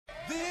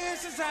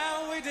is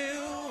how we do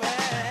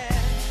it.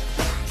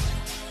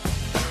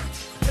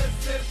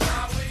 This is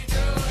how we do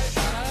it.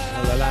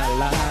 La la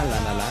la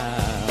la la la.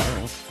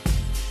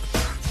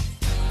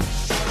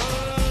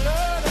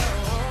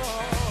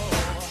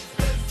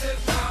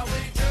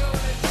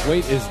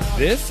 Wait, is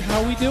this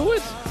how we do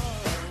it?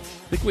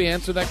 I think we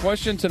answered that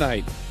question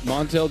tonight.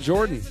 Montel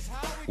Jordan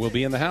will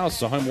be in the house.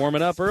 Saw him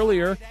warming up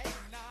earlier.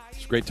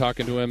 It's great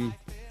talking to him.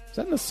 Is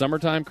that in the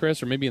summertime,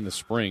 Chris, or maybe in the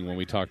spring when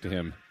we talked to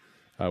him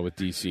with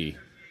DC?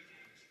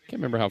 Can't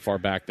remember how far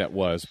back that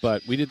was,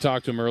 but we did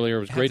talk to him earlier.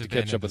 It was great to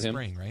catch up with him.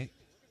 Spring, right?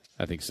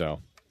 I think so.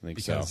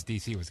 Because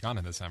DC was gone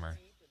in the summer.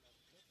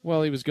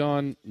 Well, he was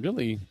gone,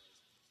 really.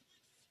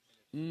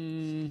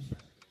 Yeah,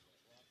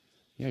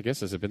 I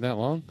guess, has it been that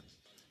long?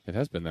 It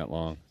has been that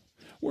long.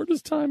 Where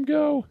does time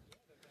go?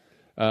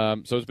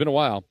 So it's been a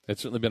while.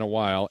 It's certainly been a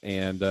while.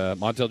 And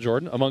Montel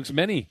Jordan, amongst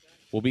many,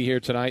 will be here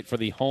tonight for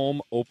the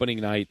home opening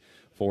night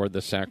for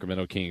the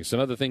Sacramento Kings. Some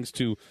other things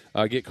to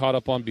get caught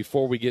up on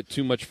before we get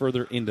too much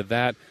further into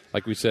that.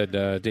 Like we said,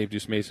 Dave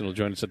Deuce Mason will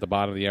join us at the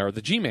bottom of the hour.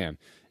 The G-Man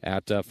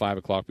at 5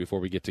 o'clock before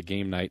we get to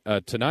game night.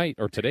 Tonight,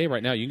 or today,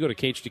 right now, you can go to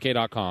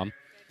KHTK.com.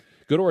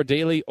 Go to our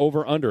daily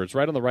over-under. It's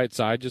right on the right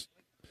side. Just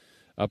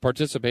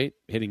participate,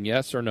 hitting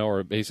yes or no,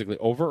 or basically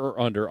over or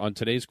under on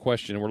today's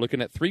question. We're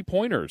looking at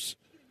three-pointers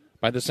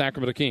by the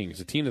Sacramento Kings,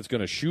 a team that's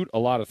going to shoot a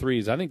lot of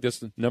threes. I think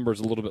this number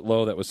is a little bit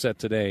low that was set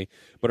today,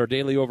 but our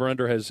daily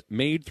over-under has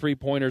made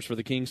three-pointers for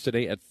the Kings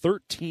today at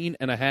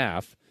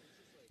 13.5.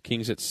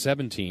 Kings at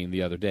 17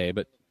 the other day,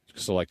 but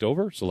select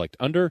over, select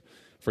under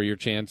for your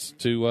chance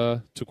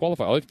to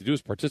qualify. All you have to do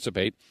is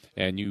participate,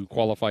 and you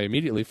qualify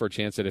immediately for a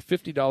chance at a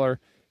 $50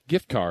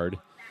 gift card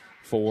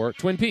for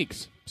Twin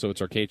Peaks. So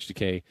it's our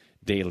KHTK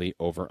daily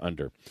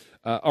over-under.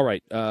 All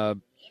right.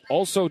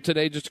 Also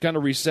today, just to kind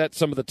of reset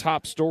some of the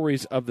top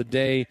stories of the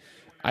day,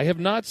 I have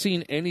not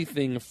seen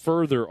anything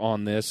further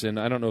on this, and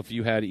I don't know if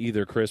you had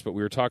either, Chris, but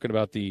we were talking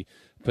about the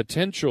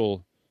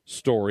potential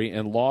story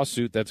and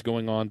lawsuit that's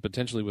going on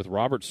potentially with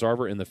Robert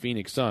Sarver and the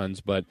Phoenix Suns,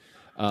 but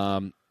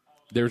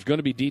there's going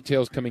to be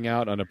details coming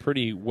out on a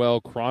pretty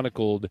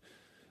well-chronicled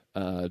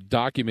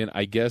document,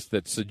 I guess,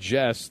 that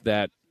suggests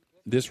that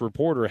this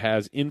reporter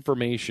has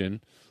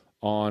information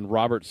on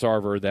Robert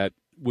Sarver that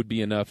would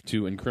be enough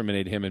to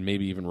incriminate him and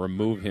maybe even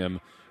remove him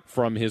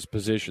from his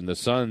position. The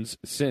Suns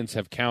since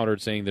have countered,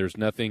 saying there's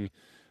nothing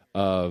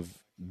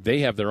they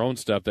have their own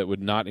stuff that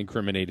would not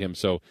incriminate him.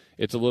 So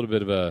it's a little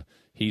bit of a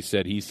he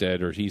said,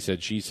 or he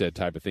said, she said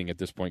type of thing at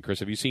this point. Chris,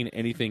 have you seen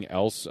anything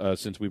else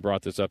since we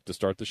brought this up to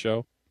start the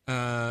show?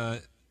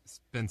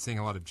 Been seeing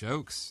a lot of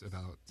jokes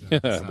about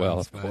Suns, well,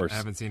 of course. I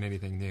haven't seen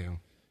anything new.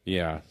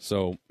 Yeah,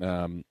 so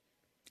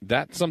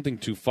that's something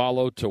to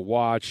follow, to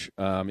watch.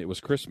 It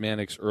was Chris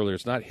Mannix earlier.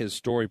 It's not his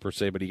story per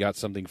se, but he got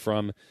something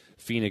from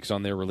Phoenix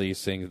on their release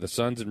saying the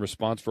Suns, in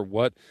response for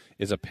what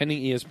is a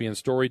pending ESPN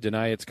story,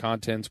 deny its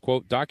contents.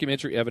 Quote,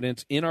 documentary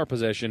evidence in our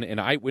possession and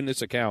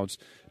eyewitness accounts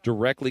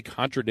directly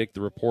contradict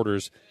the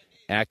reporter's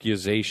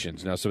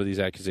accusations. Now, some of these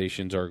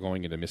accusations are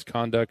going into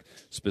misconduct,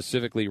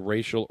 specifically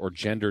racial or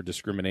gender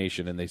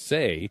discrimination, and they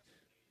say,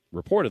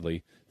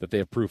 reportedly, that they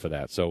have proof of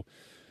that. So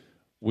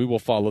we will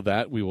follow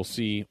that. We will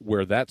see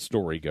where that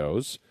story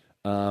goes.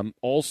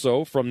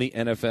 Also, from the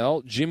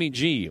NFL, Jimmy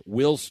G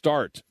will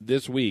start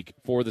this week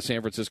for the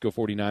San Francisco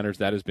 49ers.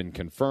 That has been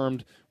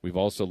confirmed. We've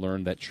also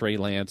learned that Trey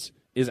Lance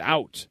is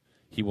out.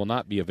 He will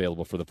not be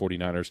available for the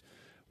 49ers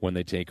when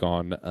they take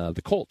on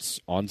the Colts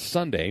on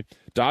Sunday.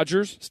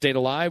 Dodgers stayed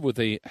alive with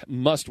a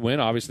must-win.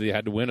 Obviously, they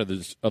had to win,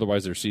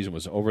 otherwise their season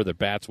was over. Their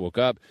bats woke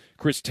up.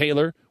 Chris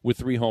Taylor with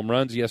 3 home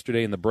runs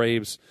yesterday, and the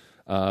Braves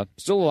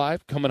still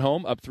alive, coming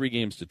home, up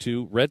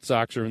 3-2. Red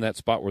Sox are in that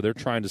spot where they're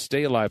trying to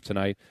stay alive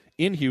tonight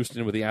in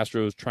Houston with the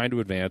Astros trying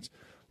to advance,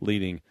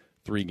 leading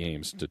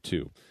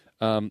 3-2.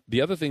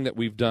 The other thing that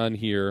we've done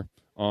here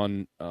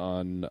on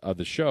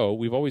the show,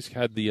 we've always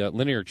had the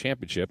linear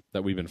championship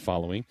that we've been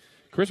following.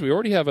 Chris, we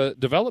already have a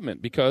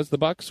development because the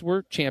Bucks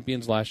were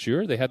champions last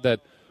year. They had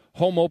that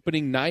home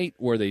opening night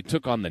where they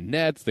took on the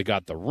Nets. They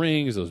got the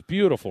rings, those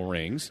beautiful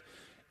rings,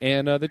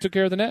 and they took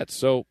care of the Nets.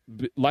 So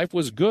life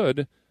was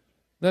good.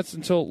 That's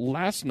until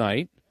last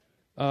night.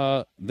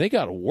 They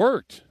got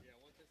worked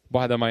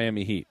by the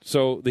Miami Heat.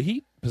 So the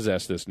Heat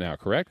possess this now,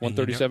 correct?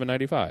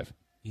 137-95.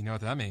 You know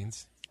what that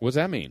means. What does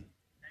that mean?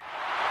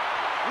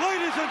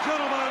 Ladies and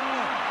gentlemen,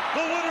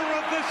 the winner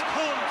of this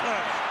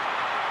contest,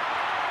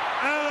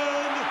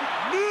 and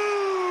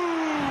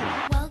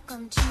new.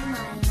 Welcome to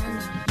Miami.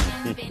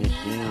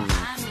 Bienvenido a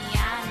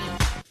Miami.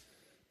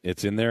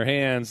 It's in their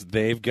hands.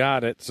 They've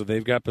got it, so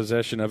they've got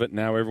possession of it.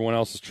 Now everyone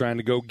else is trying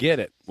to go get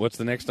it. What's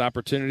the next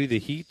opportunity? The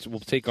Heat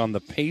will take on the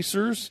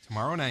Pacers.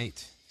 Tomorrow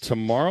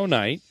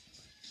night.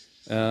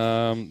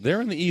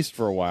 They're in the East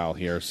for a while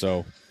here,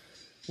 so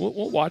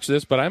we'll watch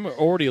this. But I'm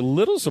already a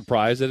little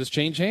surprised that it's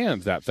changed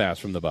hands that fast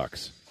from the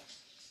Bucks.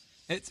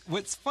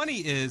 What's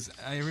funny is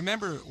I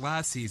remember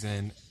last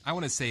season, I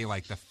want to say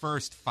like the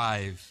first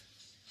 5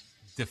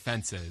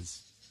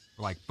 defenses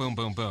were like boom,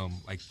 boom, boom,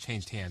 like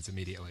changed hands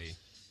immediately.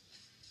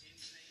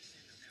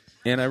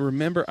 And I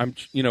remember,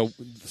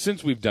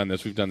 since we've done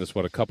this,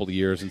 a couple of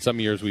years, and some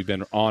years we've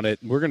been on it.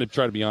 We're going to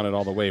try to be on it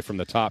all the way from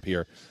the top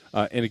here.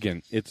 And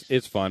again,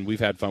 it's fun. We've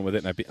had fun with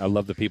it, and I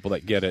love the people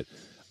that get it.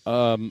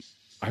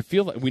 I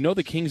feel like we know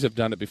the Kings have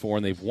done it before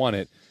and they've won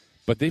it,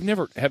 but they've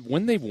never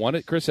when they've won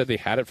it. Chris, have they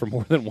had it for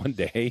more than one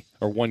day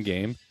or one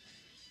game?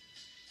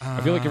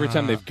 I feel like every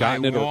time they've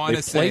gotten it, or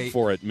they've played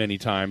for it many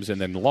times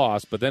and then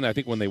lost. But then I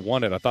think when they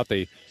won it, I thought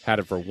they had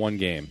it for one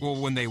game. Well,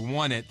 when they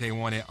won it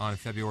on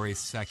February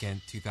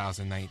 2nd,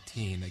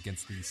 2019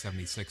 against the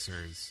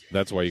 76ers.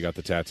 That's why you got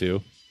the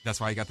tattoo? That's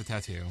why I got the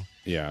tattoo.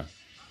 Yeah.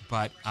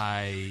 But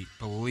I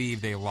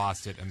believe they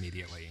lost it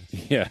immediately.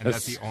 Yes. And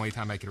that's the only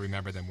time I can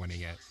remember them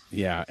winning it.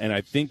 Yeah, and I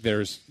think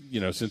there's,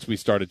 since we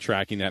started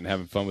tracking that and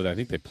having fun with it, I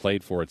think they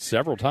played for it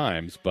several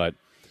times, but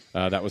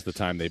that was the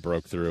time they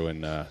broke through,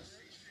 and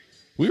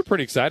we were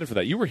pretty excited for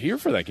that. You were here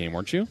for that game,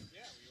 weren't you?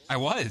 I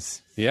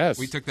was. Yes.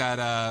 We took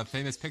that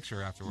famous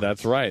picture afterwards.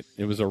 That's right.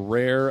 It was a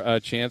rare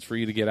chance for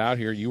you to get out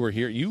here. You were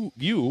here.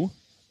 You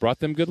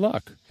brought them good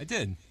luck. I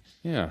did.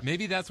 Yeah.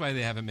 Maybe that's why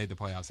they haven't made the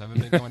playoffs. I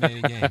haven't been going to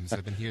any games.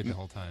 I've been here the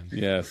whole time.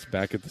 Yes,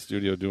 back at the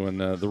studio doing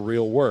the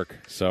real work.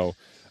 So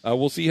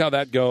we'll see how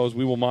that goes.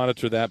 We will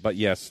monitor that. But,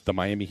 yes, the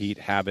Miami Heat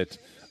have it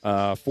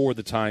for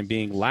the time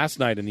being. Last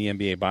night in the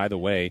NBA, by the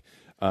way,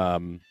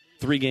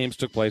 3 games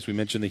took place. We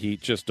mentioned the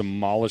Heat just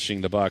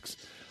demolishing the Bucks.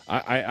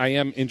 I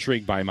am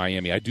intrigued by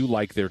Miami. I do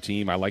like their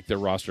team. I like their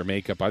roster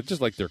makeup. I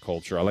just like their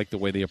culture. I like the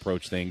way they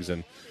approach things.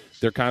 And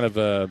they're kind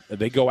of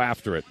they go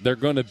after it. They're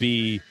going to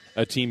be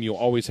a team you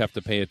always have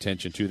to pay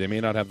attention to. They may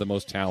not have the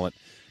most talent,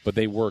 but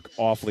they work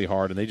awfully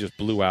hard, and they just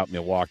blew out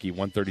Milwaukee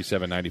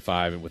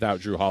 137-95, and without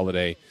Drew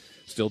Holiday,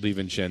 still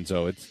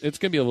DiVincenzo. It's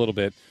going to be a little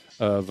bit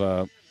of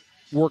a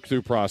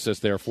work-through process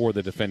there for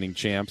the defending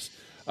champs.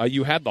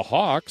 You had the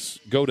Hawks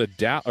go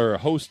to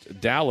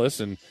host Dallas,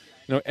 and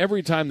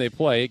every time they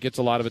play, it gets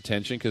a lot of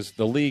attention because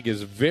the league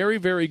is very,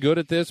 very good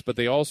at this, but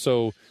they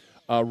also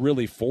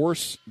really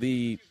force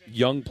the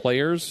young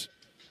players'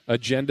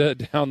 agenda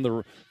down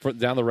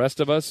the rest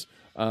of us.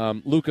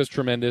 Luka's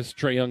tremendous.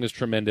 Trae Young is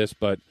tremendous,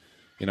 but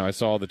I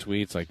saw the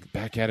tweets like,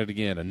 back at it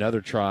again,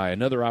 another try,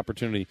 another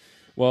opportunity.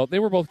 Well, they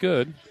were both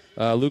good.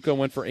 Luka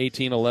went for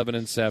 18, 11,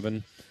 and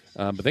 7,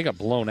 but they got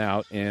blown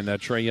out. And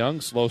Trae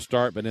Young, slow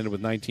start, but ended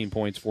with 19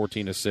 points,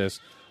 14 assists.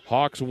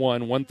 Hawks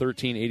won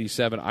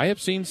 113-87. I have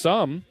seen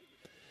some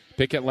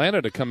pick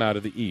Atlanta to come out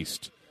of the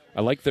East.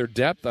 I like their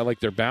depth. I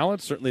like their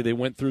balance. Certainly they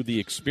went through the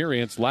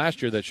experience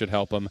last year that should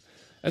help them.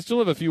 I still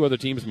have a few other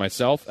teams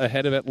myself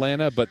ahead of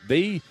Atlanta, but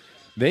they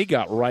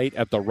got right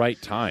at the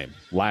right time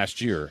last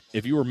year.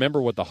 If you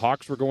remember what the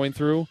Hawks were going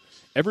through,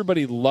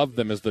 everybody loved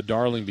them as the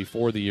darling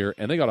before the year,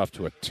 and they got off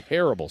to a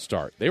terrible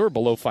start. They were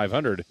below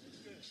 500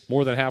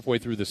 more than halfway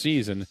through the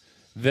season.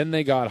 Then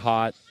they got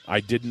hot. I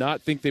did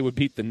not think they would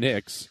beat the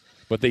Knicks,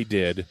 but they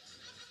did.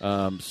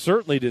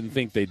 Certainly didn't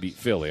think they'd beat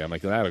Philly. I'm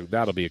like,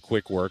 that'll be a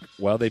quick work.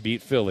 Well, they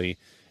beat Philly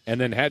and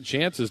then had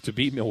chances to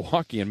beat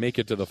Milwaukee and make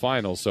it to the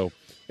finals. So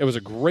it was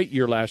a great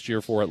year last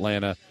year for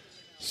Atlanta.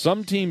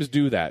 Some teams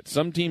do that.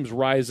 Some teams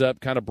rise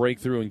up, kind of break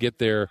through and get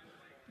there,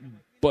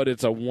 but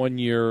it's a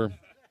one-year,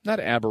 not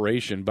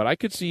aberration, but I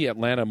could see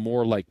Atlanta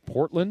more like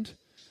Portland,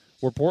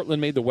 where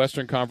Portland made the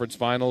Western Conference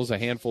Finals a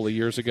handful of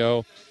years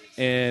ago,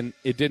 and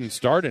it didn't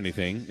start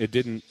anything. It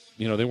didn't,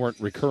 they weren't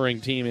a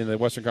recurring team in the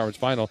Western Conference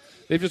Final.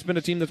 They've just been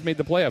a team that's made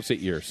the playoffs 8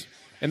 years,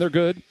 and they're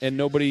good, and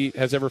nobody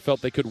has ever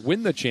felt they could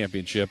win the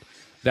championship.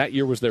 That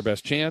year was their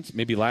best chance.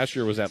 Maybe last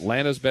year was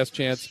Atlanta's best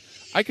chance.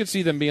 I could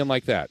see them being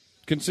like that.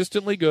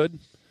 Consistently good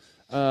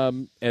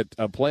at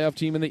a playoff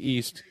team in the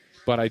East,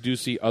 but I do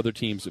see other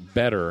teams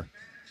better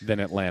than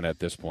Atlanta at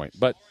this point.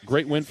 But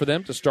great win for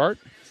them to start,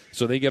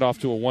 so they get off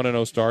to a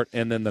 1-0 start,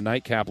 and then the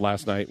nightcap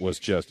last night was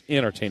just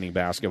entertaining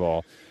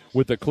basketball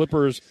with the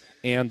Clippers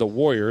and the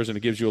Warriors, and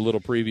it gives you a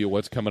little preview of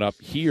what's coming up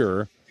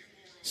here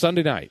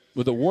Sunday night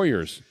with the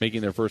Warriors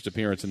making their first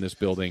appearance in this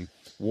building.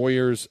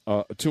 Warriors,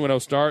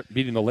 2-0 start,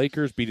 beating the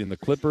Lakers, beating the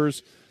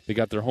Clippers. They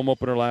got their home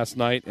opener last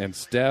night, and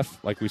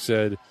Steph, like we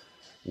said,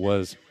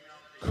 was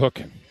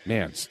cooking.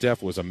 Man,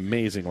 Steph was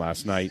amazing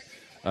last night.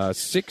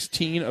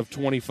 16 of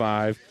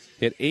 25,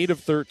 hit 8 of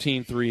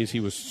 13 threes. He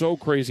was so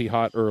crazy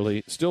hot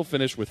early. Still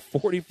finished with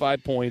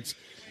 45 points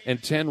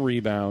and 10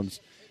 rebounds.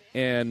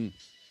 And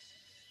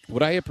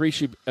what I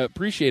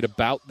appreciate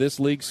about this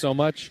league so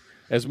much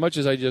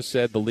as I just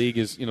said, the league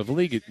is, the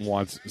league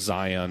wants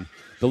Zion.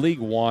 The league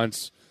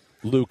wants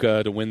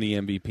Luka to win the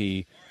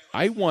MVP.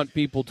 I want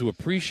people to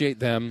appreciate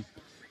them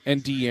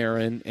and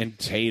De'Aaron and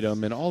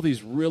Tatum and all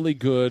these really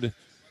good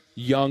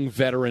young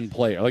veteran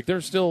players. Like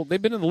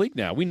they've been in the league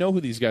now. We know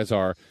who these guys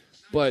are,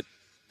 but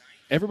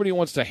everybody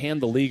wants to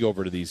hand the league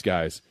over to these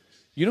guys.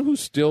 You know who's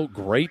still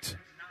great?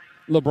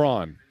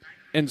 LeBron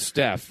and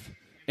Steph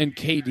and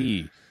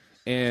KD.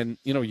 And,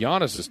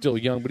 Giannis is still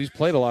young, but he's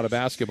played a lot of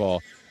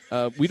basketball.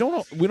 We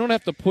don't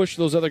have to push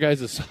those other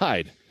guys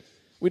aside.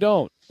 We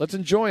don't. Let's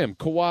enjoy them.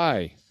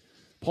 Kawhi,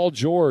 Paul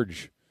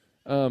George,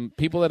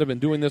 people that have been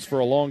doing this for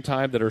a long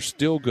time that are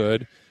still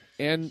good.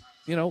 And,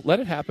 let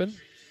it happen.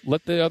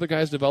 Let the other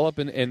guys develop.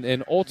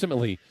 And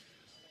ultimately,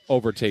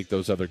 overtake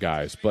those other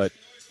guys. But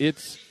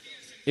it's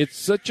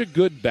such a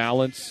good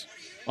balance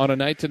on a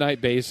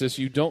night-to-night basis.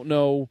 You don't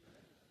know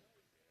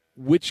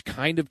which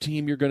kind of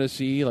team you're going to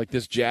see. Like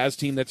this Jazz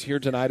team that's here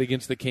tonight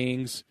against the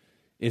Kings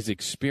is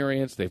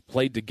experienced. They've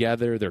played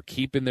together. They're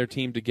keeping their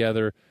team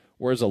together.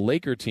 Whereas a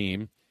Laker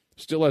team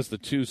still has the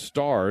two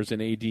stars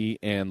in AD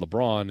and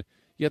LeBron,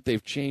 yet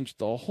they've changed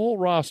the whole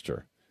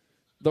roster,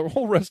 the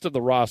whole rest of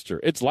the roster.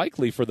 It's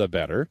likely for the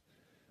better,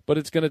 but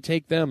it's going to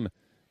take them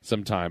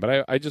some time.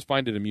 But I just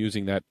find it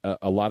amusing that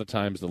a lot of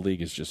times the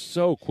league is just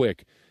so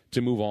quick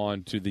to move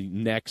on to the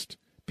next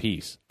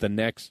piece, the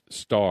next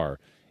star.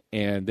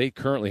 And they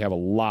currently have a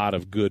lot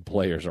of good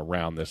players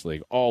around this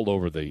league, all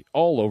over the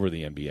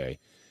NBA.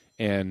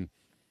 And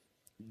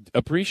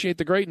appreciate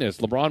the greatness.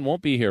 LeBron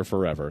won't be here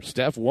forever.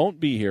 Steph won't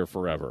be here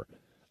forever.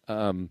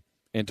 And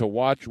to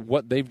watch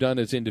what they've done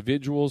as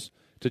individuals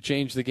to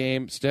change the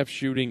game, Steph's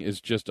shooting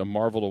is just a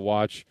marvel to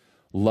watch.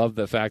 Love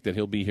the fact that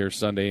he'll be here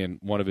Sunday in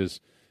one of his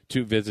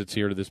 2 visits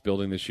here to this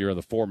building this year are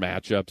the 4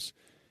 matchups.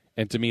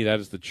 And to me, that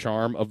is the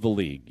charm of the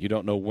league. You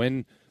don't know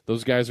when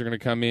those guys are going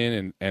to come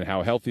in and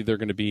how healthy they're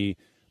going to be,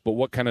 but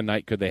what kind of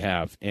night could they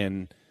have?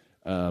 And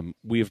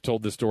we have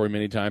told this story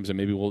many times, and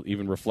maybe we'll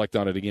even reflect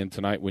on it again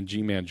tonight when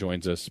G-Man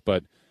joins us.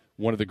 But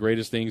one of the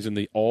greatest things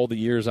in all the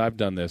years I've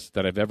done this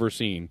that I've ever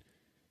seen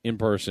in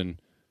person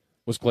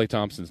was Klay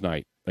Thompson's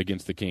night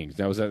against the Kings.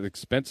 That was at the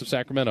expense of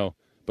Sacramento,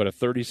 but a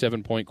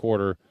 37-point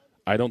quarter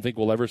I don't think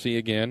we'll ever see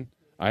again.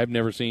 I have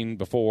never seen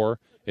before.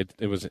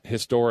 It was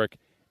historic,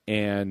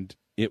 and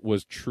it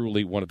was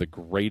truly one of the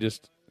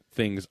greatest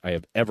things I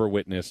have ever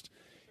witnessed.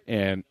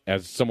 And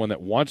as someone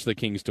that wants the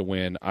Kings to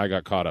win, I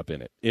got caught up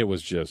in it. It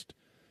was just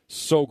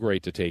so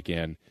great to take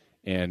in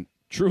and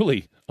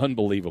truly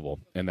unbelievable.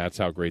 And that's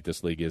how great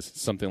this league is.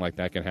 Something like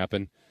that can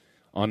happen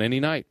on any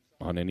night,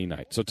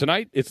 So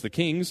tonight it's the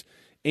Kings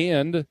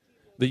and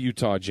the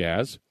Utah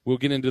Jazz. We'll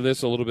get into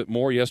this a little bit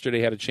more.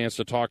 Yesterday had a chance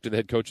to talk to the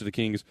head coach of the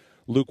Kings,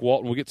 Luke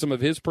Walton. We'll get some of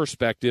his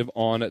perspective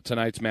on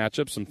tonight's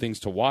matchup, some things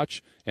to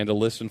watch and to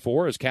listen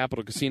for as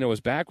Capital Casino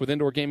is back with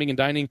indoor gaming and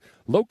dining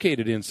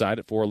located inside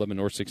at 411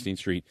 North 16th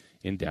Street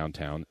in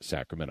downtown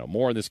Sacramento.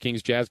 More on this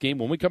Kings Jazz game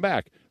when we come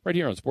back right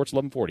here on Sports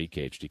 1140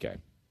 KHTK.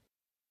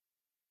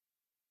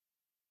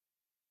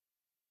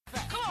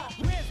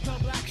 Where's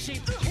the black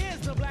sheep? Here's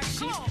the black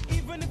sheep.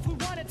 Even if we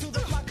wanted to, the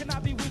clock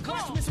cannot be weak.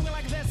 Watch me swing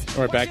like this.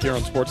 All right, back here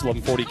on Sports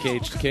 1140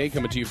 KHTK,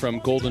 coming to you from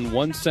Golden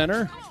One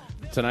Center.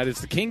 Tonight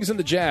it's the Kings and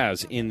the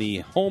Jazz in the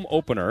home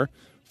opener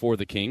for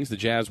the Kings. The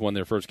Jazz won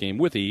their first game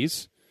with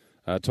ease,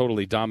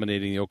 totally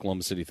dominating the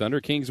Oklahoma City Thunder.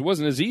 Kings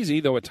wasn't as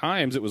easy, though at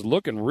times it was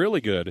looking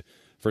really good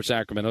for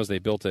Sacramento as they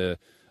built a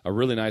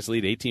really nice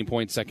lead,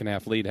 18-point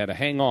second-half lead, had to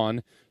hang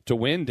on to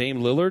win.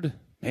 Dame Lillard,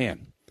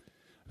 man,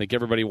 I think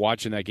everybody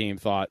watching that game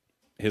thought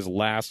his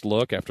last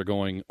look after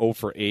going 0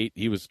 for 8,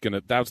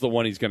 that was the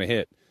one he's going to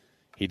hit.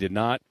 He did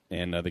not,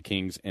 and the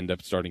Kings end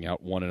up starting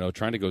out 1-0,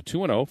 trying to go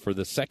 2-0 for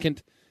the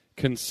second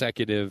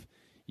consecutive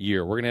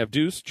year. We're going to have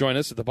Deuce join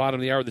us at the bottom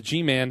of the hour, the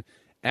G-Man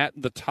at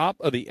the top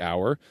of the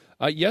hour.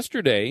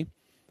 Yesterday,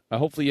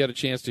 hopefully you had a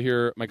chance to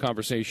hear my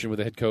conversation with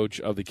the head coach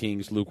of the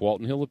Kings, Luke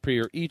Walton. He'll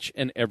appear each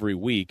and every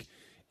week.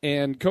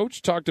 And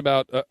Coach talked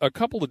about a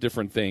couple of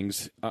different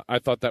things I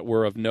thought that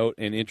were of note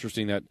and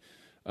interesting that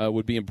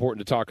would be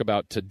important to talk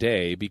about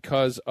today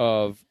because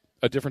of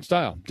a different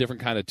style,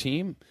 different kind of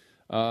team.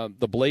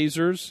 The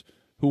Blazers,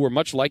 who were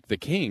much like the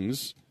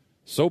Kings,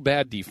 so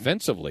bad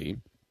defensively,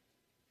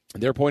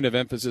 their point of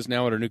emphasis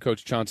now under new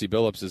coach Chauncey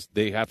Billups is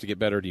they have to get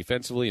better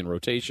defensively in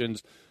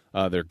rotations.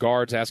 Their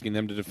guards asking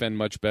them to defend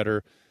much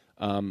better.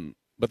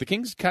 But the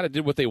Kings kind of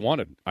did what they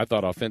wanted, I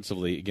thought,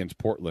 offensively against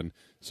Portland.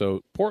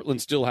 So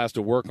Portland still has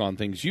to work on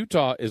things.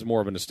 Utah is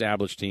more of an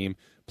established team,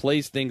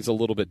 plays things a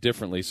little bit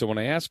differently. So when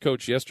I asked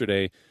Coach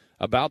yesterday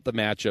about the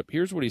matchup,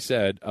 here's what he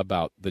said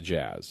about the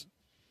Jazz.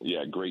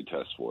 Yeah, great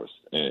test for us.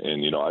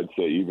 And I'd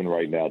say even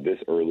right now, this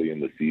early in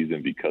the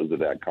season, because of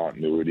that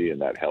continuity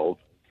and that health,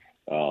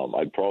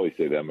 I'd probably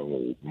say them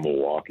and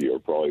Milwaukee are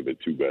probably the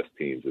 2 best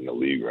teams in the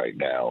league right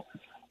now.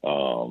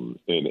 And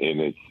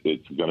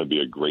it's going to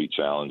be a great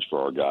challenge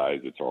for our guys.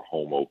 It's our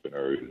home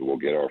opener. We'll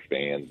get our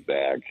fans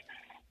back.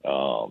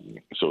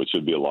 So it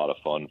should be a lot of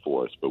fun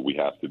for us, but we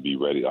have to be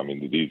ready. I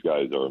mean, these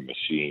guys are a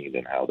machine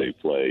in how they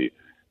play,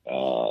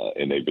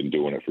 and they've been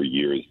doing it for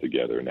years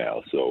together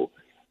now. So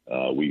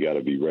we got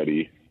to be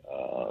ready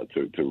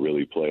to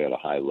really play at a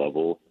high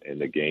level,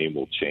 and the game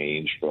will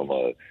change from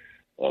a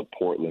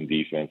Portland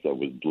defense that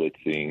was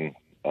blitzing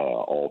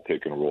all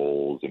pick and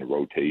rolls and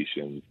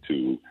rotations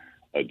to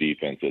a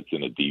defense that's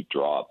in a deep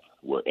drop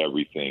where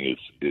everything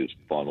is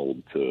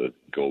funneled to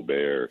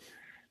Gobert.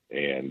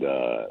 And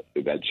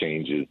that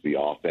changes the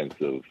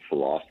offensive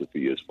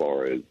philosophy as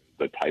far as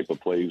the type of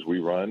plays we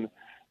run.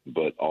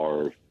 But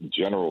our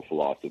general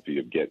philosophy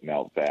of getting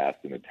out fast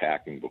and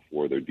attacking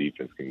before their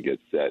defense can get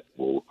set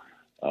will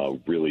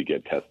really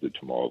get tested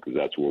tomorrow, because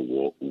that's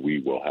where we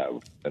will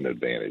have an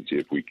advantage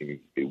if we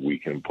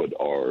can put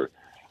our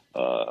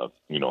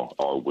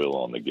will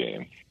on the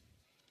game.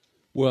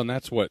 Well, and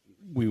that's what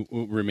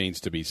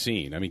remains to be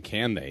seen. I mean,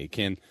 can they?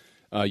 Can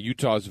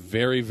Utah's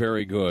very,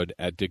 very good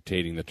at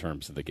dictating the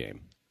terms of the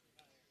game.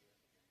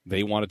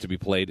 They want it to be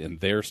played in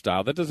their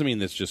style. That doesn't mean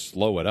let's just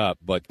slow it up,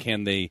 but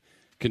can they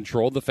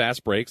control the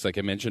fast breaks? Like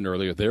I mentioned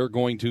earlier, they're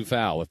going to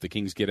foul if the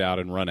Kings get out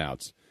and run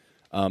outs.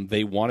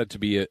 They want it to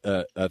be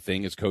a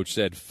thing, as Coach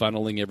said,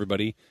 funneling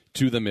everybody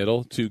to the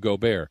middle to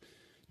Gobert.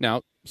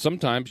 Now,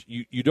 sometimes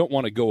you don't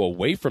want to go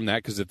away from that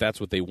because if that's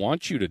what they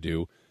want you to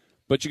do,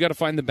 but you got to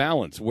find the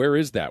balance. Where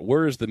is that?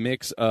 Where is the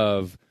mix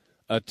of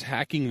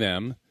attacking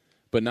them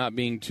but not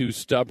being too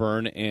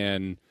stubborn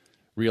and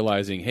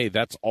realizing, hey,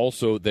 that's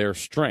also their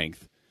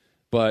strength?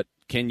 But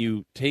can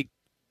you take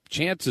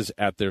chances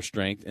at their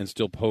strength and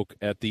still poke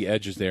at the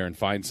edges there and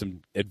find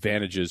some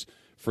advantages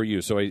for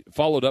you? So I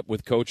followed up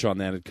with Coach on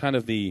that and kind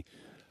of the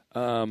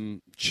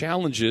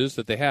challenges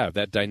that they have,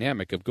 that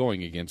dynamic of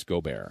going against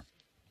Gobert.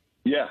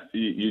 Yeah,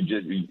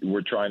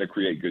 we're trying to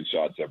create good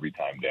shots every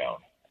time down.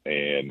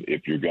 And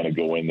if you're going to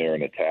go in there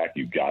and attack,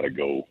 you've got to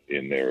go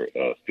in there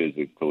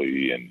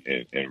physically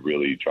and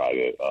really try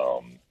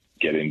to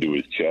get into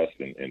his chest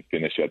and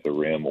finish at the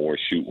rim or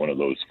shoot one of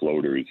those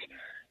floaters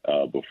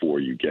before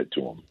you get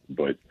to him.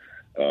 But,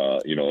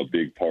 a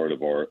big part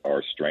of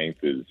our strength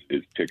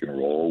is pick and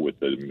roll with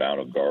the amount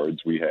of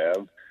guards we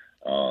have.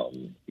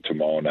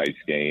 Tomorrow night's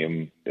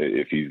game,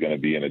 if he's going to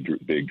be in a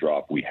big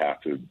drop, we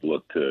have to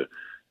look to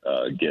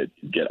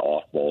get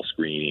off-ball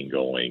screening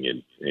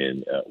going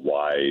and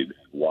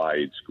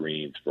wide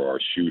screens for our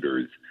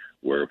shooters,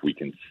 where if we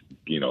can,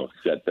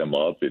 set them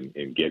up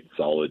and get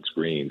solid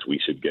screens, we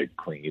should get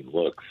clean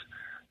looks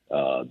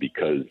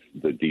because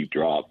the deep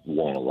drop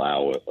won't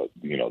allow,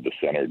 the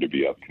center to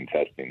be up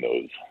contesting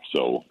those.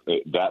 So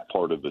that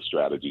part of the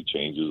strategy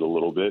changes a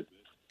little bit,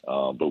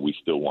 but we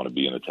still want to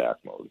be in attack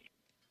mode.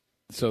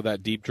 So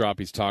that deep drop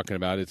he's talking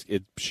about,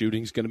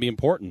 shooting's going to be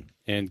important.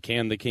 And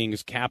can the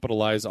Kings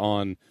capitalize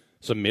on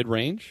some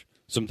mid-range,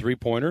 some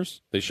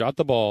three-pointers? They shot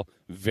the ball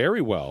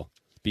very well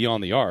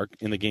beyond the arc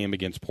in the game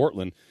against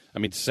Portland.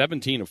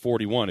 17 of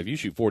 41. If you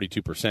shoot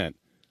 42%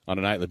 on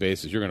a nightly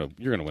basis, you're going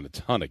to win a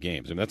ton of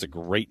games. That's a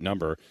great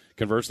number.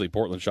 Conversely,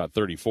 Portland shot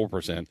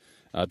 34%,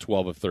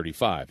 12 of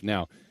 35.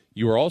 Now,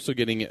 you are also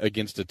getting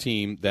against a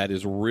team that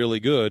is really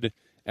good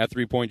at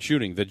three-point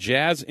shooting. The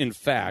Jazz, in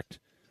fact,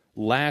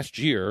 last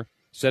year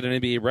set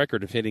an NBA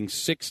record of hitting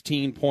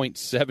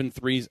 16.7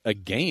 threes a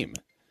game.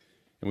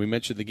 And we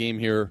mentioned the game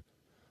here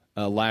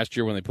last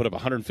year when they put up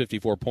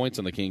 154 points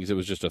on the Kings. It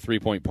was just a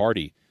three-point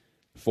party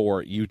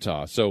for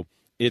Utah. So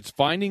it's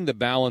finding the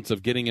balance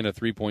of getting in a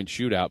three-point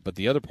shootout, but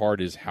the other part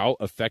is how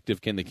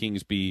effective can the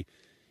Kings be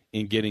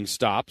in getting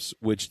stops,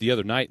 which the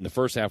other night in the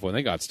first half when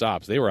they got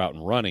stops, they were out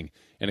and running,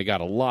 and it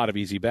got a lot of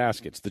easy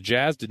baskets. The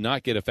Jazz did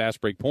not get a fast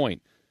break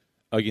point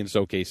against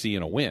OKC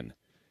in a win.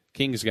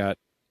 Kings got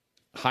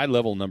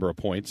high-level number of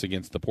points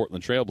against the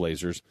Portland Trail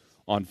Blazers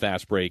on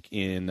fast break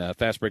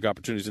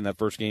opportunities in that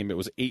first game. It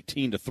was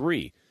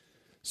 18-3.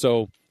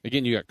 So,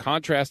 again, you got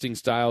contrasting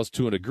styles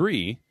to a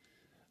degree,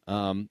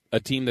 a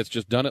team that's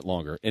just done it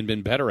longer and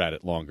been better at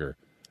it longer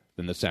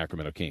than the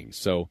Sacramento Kings.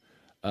 So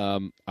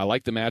I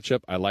like the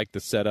matchup, I like the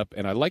setup,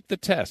 and I like the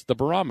test, the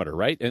barometer,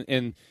 right?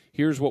 And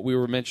here's what we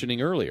were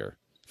mentioning earlier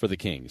for the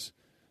Kings.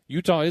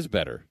 Utah is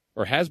better,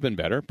 or has been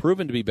better,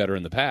 proven to be better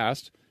in the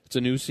past. It's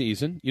a new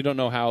season. You don't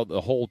know how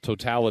the whole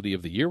totality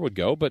of the year would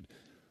go, but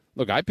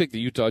look, I picked the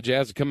Utah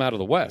Jazz to come out of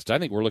the West. I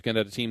think we're looking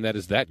at a team that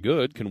is that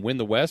good, can win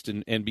the West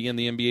and be in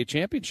the NBA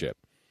championship.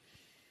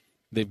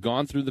 They've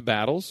gone through the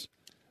battles.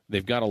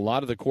 They've got a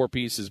lot of the core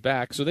pieces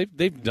back, so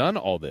they've done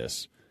all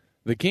this.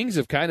 The Kings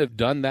have kind of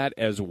done that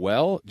as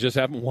well, just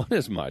haven't won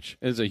as much.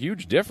 It's a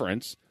huge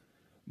difference,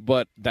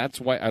 but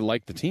that's why I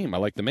like the team. I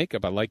like the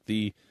makeup. I like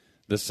the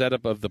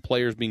setup of the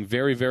players being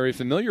very, very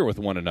familiar with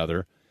one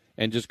another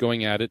and just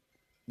going at it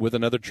with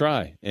another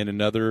try and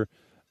another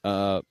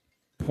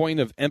point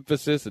of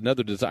emphasis,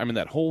 another desire.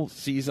 That whole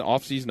season,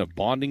 off season of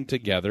bonding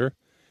together,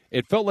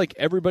 it felt like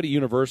everybody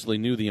universally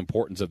knew the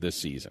importance of this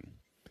season.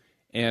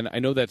 And I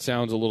know that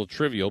sounds a little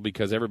trivial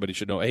because everybody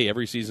should know, hey,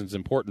 every season's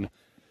important.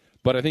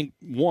 But I think,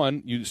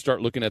 one, you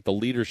start looking at the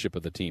leadership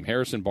of the team.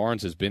 Harrison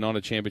Barnes has been on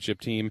a championship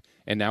team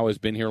and now has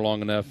been here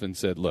long enough and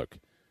said, look,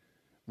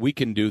 we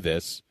can do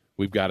this.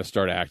 We've got to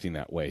start acting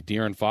that way.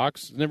 De'Aaron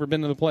Fox has never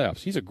been to the playoffs.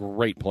 He's a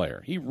great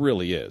player. He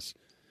really is.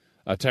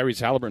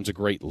 Tyrese Halliburton's a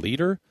great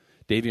leader.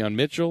 Davion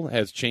Mitchell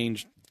has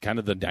changed kind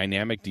of the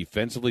dynamic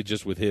defensively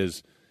just with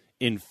his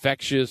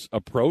infectious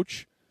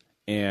approach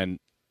and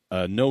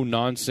no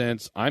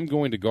nonsense. I'm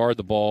going to guard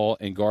the ball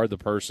and guard the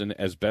person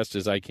as best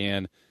as I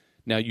can.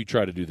 Now you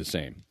try to do the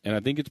same. And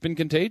I think it's been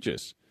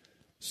contagious.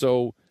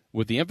 So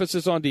with the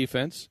emphasis on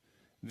defense,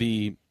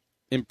 the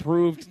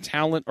improved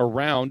talent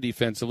around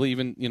defensively,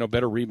 even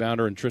better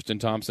rebounder in Tristan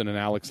Thompson and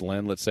Alex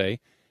Len, let's say,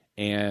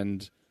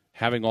 and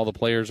having all the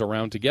players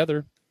around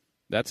together,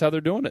 that's how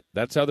they're doing it.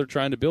 That's how they're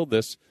trying to build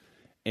this.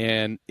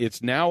 And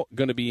it's now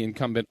going to be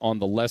incumbent on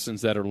the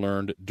lessons that are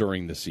learned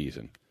during the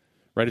season.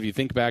 Right? If you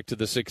think back to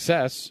the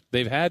success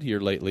they've had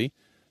here lately,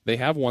 they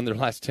have won their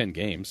last 10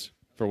 games,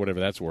 for whatever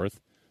that's worth.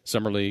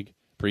 Summer League,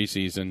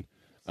 preseason,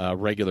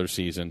 regular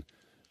season.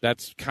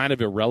 That's kind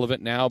of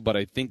irrelevant now, but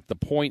I think the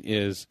point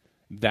is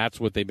that's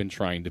what they've been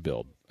trying to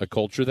build. A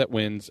culture that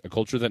wins, a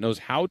culture that knows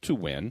how to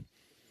win.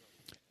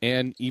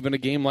 And even a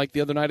game like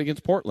the other night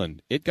against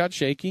Portland, it got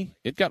shaky,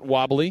 it got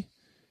wobbly.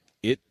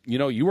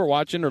 You were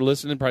watching or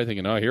listening, probably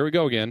thinking, oh, here we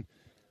go again.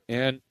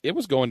 And it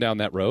was going down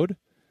that road,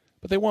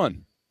 but they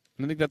won.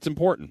 And I think that's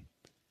important.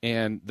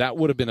 And that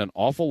would have been an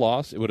awful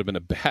loss. It would have been a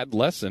bad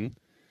lesson.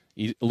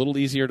 A little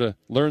easier to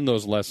learn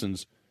those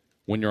lessons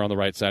when you're on the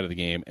right side of the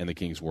game, and the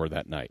Kings were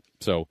that night.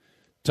 So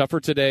tougher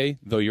today,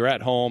 though you're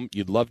at home.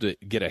 You'd love to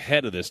get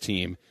ahead of this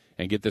team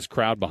and get this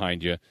crowd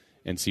behind you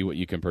and see what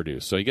you can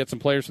produce. So you get some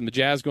players from the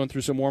Jazz going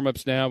through some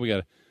warm-ups now. We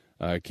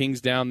got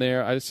Kings down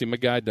there. I just see my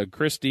guy, Doug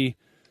Christie.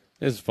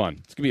 This is fun.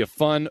 It's going to be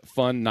a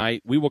fun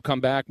night. We will come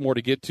back, more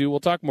to get to. We'll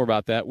talk more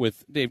about that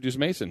with Dave Deuce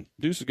Mason.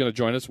 Deuce is going to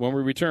join us when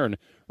we return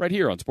right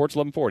here on Sports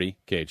 1140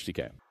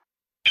 KHTK.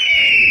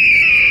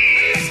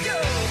 Let's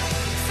go.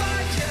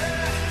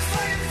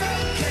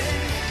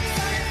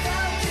 Fire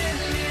falcon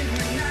in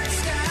the night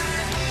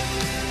sky.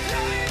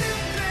 Light a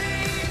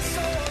flame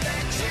so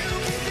that you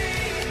can be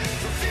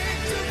for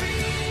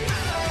victory.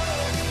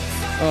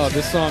 Oh,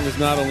 this song is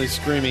not only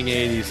screaming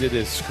 80s, it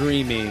is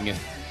screaming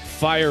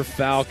Fire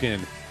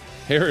Falcon.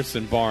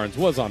 Harrison Barnes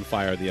was on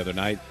fire the other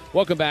night.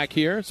 Welcome back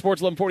here. Sports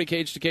 1140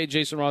 KHTK.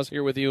 Jason Ross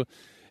here with you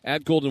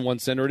at Golden One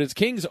Center. It is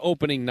Kings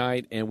opening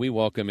night, and we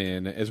welcome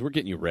in, as we're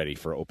getting you ready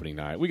for opening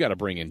night, we got to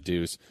bring in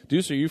Deuce.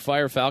 Deuce, are you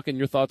Fire Falcon?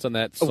 Your thoughts on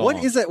that song?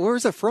 What is that? Where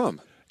is that from?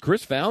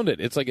 Chris found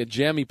it. It's like a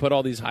gem. He put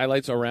all these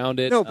highlights around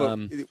it. No, but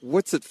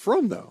what's it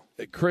from, though?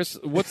 Chris,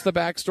 what's the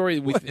backstory?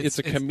 It's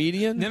a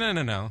comedian?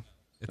 No.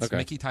 It's Okay.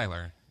 Mickey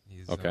Tyler.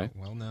 He's Okay. a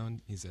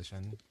well-known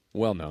musician.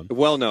 Well known.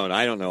 Well known.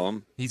 I don't know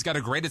him. He's got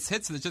a greatest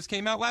hits that just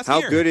came out last How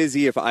year. good is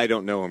he if I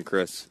don't know him,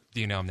 Chris?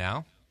 Do you know him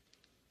now?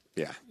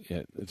 Yeah.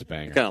 Yeah, it's a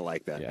banger. Kind of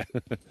like that. Yeah.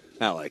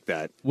 I like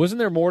that. Wasn't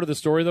there more to the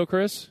story, though,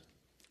 Chris?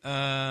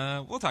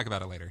 We'll talk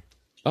about it later.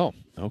 Oh,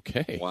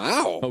 okay.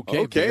 Wow.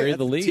 Okay, bury that's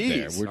the a lead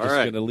there. tease. We're All just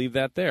right. going to leave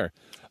that there.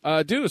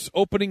 Deuce,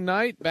 opening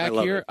night back I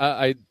love here. it.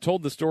 I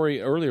told the story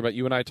earlier about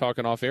you and I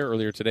talking off air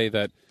earlier today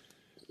that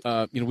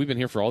we've been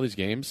here for all these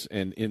games,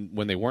 and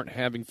when they weren't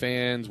having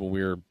fans, when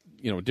we were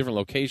different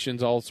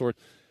locations, all sorts.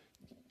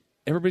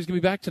 Everybody's going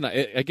to be back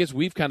tonight. I guess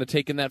we've kind of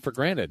taken that for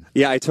granted.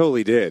 Yeah, I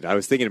totally did. I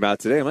was thinking about it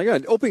today. I'm like,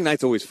 God, opening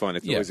night's always fun.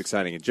 It's Yeah. always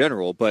exciting in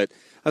general. But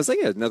I was like,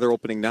 yeah, another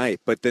opening night.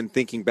 But then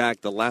thinking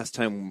back, the last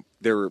time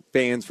there were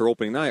fans for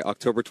opening night,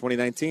 October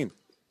 2019.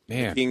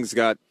 Man. The Kings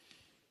got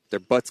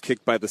their butts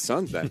kicked by the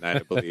Suns that night,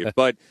 I believe.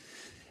 But,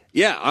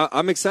 yeah,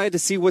 I'm excited to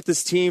see what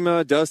this team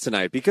does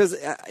tonight because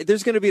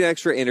there's going to be an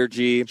extra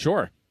energy.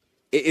 Sure.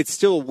 It's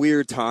still a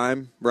weird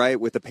time, right,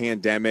 with the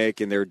pandemic,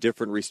 and there are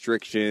different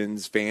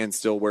restrictions, fans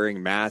still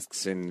wearing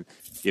masks, and,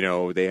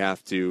 they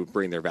have to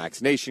bring their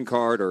vaccination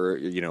card or,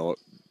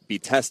 be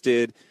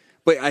tested.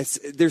 But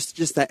there's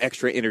just that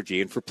extra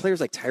energy. And for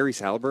players like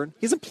Tyrese Halliburton,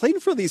 he hasn't played in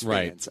front of these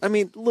Right. fans. I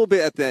mean, a little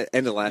bit at the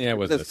end of last Yeah, it year.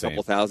 wasn't There's the a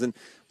couple same. thousand.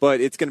 But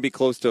it's going to be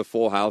close to a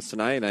full house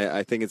tonight, and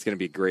I think it's going to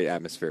be a great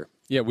atmosphere.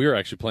 Yeah, we were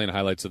actually playing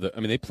highlights of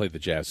they played the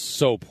Jazz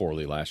so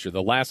poorly last year.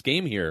 The last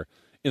game here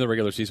in the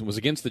regular season was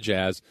against the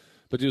Jazz.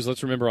 But, dudes,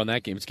 let's remember on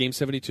that game, it's game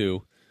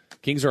 72.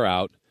 Kings are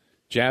out.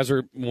 Jazz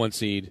are 1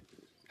 seed.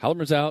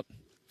 Halliburton's out.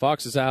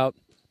 Fox is out.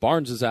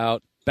 Barnes is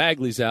out.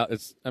 Bagley's out.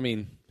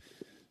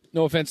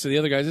 No offense to the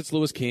other guys. It's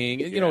Lewis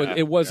King.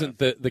 It wasn't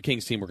the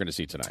Kings team we're going to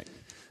see tonight.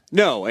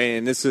 No,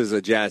 and this is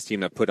a Jazz team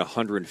that put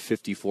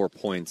 154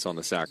 points on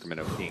the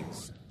Sacramento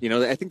Kings.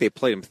 I think they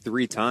played them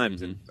 3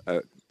 times in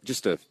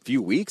just a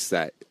few weeks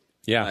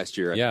last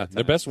year. Yeah,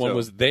 their best one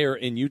was there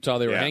in Utah.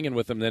 They were Yeah. hanging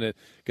with them. Then it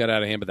got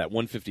out of hand, but that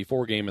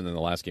 154 game, and then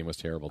the last game was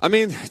terrible. I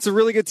mean, it's a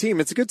really good team.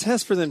 It's a good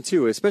test for them,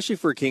 too, especially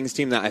for a Kings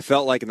team that I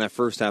felt like in that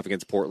first half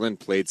against Portland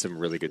played some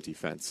really good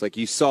defense. Like,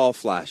 you saw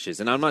flashes,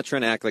 and I'm not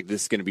trying to act like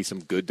this is going to be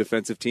some good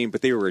defensive team,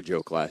 but they were a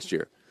joke last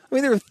year. I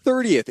mean, they were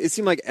 30th. It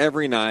seemed like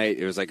every night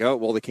it was like, oh,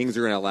 well, the Kings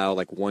are going to allow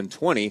like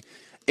 120.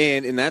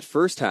 And in that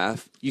first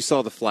half, you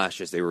saw the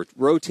flashes. They were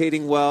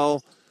rotating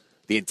well.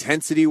 The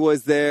intensity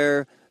was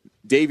there.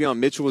 Davion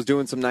Mitchell was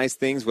doing some nice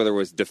things, whether it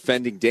was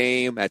defending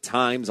Dame at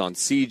times on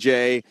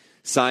CJ,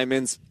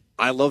 Simons.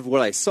 I loved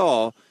what I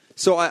saw.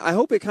 So I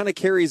hope it kind of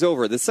carries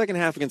over. The second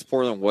half against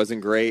Portland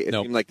wasn't great. It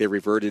seemed like they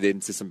reverted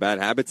into some bad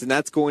habits. And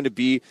that's going to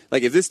be,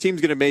 like, if this team's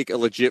going to make a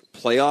legit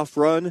playoff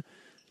run,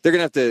 they're going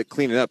to have to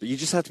clean it up. You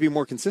just have to be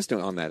more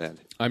consistent on that end.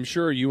 I'm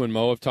sure you and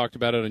Mo have talked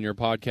about it on your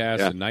podcast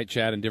Yeah. and Night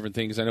Chat and different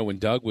things. I know when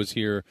Doug was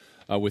here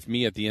with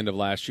me at the end of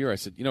last year, I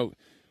said,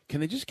 can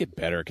they just get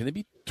better? Can they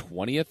be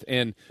 20th?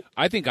 And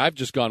I think I've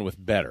just gone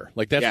with better.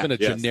 Like, that's been a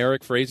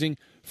generic phrasing.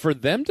 For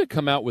them to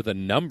come out with a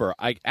number,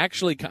 I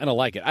actually kind of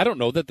like it. I don't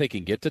know that they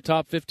can get to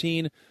top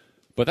 15,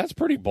 but that's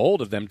pretty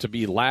bold of them to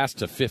be last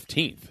to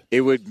 15th.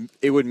 It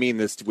would mean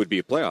this would be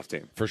a playoff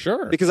team. For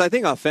sure. Because I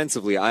think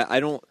offensively, I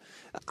don't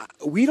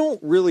We don't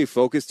really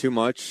focus too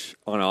much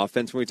on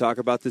offense when we talk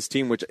about this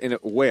team, which in a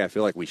way I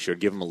feel like we should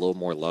give them a little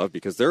more love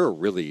because they're a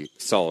really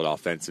solid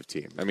offensive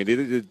team. I mean, they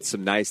did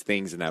some nice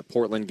things in that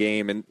Portland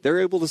game, and they're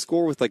able to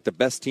score with like the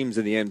best teams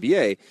in the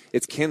NBA.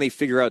 It's can they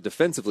figure out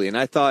defensively? And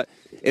I thought,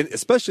 and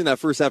especially in that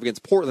first half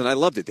against Portland, I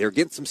loved it. They were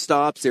getting some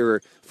stops. They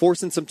were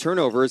forcing some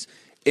turnovers.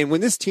 And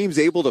when this team's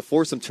able to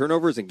force some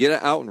turnovers and get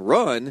it out and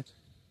run,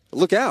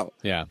 look out.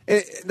 Yeah.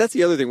 And that's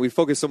the other thing. We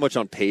focus so much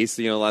on pace,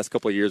 the last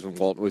couple of years when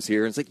Walton was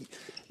here. And it's like,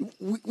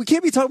 we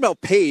can't be talking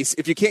about pace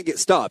if you can't get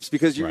stops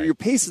because your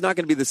pace is not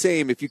going to be the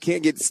same if you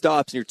can't get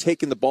stops and you're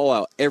taking the ball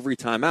out every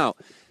time out.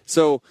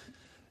 So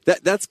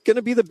that's going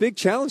to be the big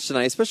challenge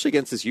tonight, especially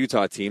against this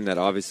Utah team that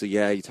obviously,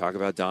 you talk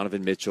about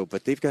Donovan Mitchell,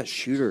 but they've got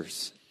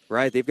shooters,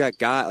 right? They've got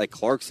guys like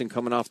Clarkson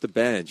coming off the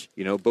bench.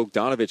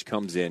 Bogdanovich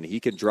comes in. He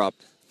can drop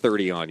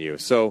 30 on you.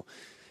 So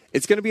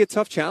it's going to be a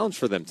tough challenge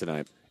for them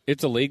tonight.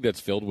 It's a league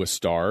that's filled with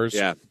stars.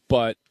 Yeah.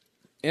 But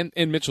and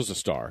Mitchell's a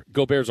star.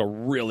 Gobert's a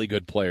really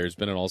good player. He's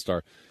been an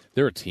all-star.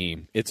 They're a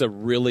team. It's a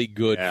really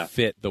good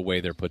fit the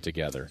way they're put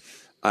together.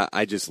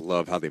 I just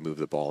love how they move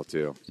the ball,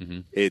 too.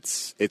 Mm-hmm.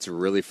 It's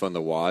really fun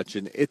to watch,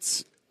 and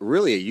it's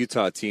really a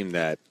Utah team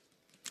that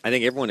I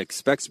think everyone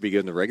expects to be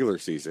good in the regular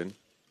season.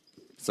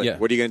 It's like,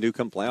 what are you going to do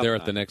come playoff They're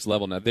time? at the next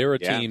level now. They're a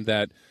team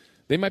that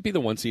they might be the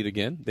 1 seed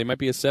again. They might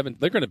be a 7.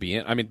 They're going to be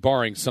in. I mean,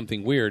 barring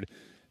something weird,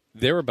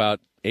 they're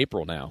about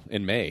April now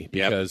in May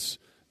because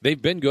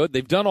they've been good.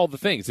 They've done all the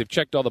things. They've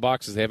checked all the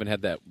boxes. They haven't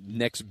had that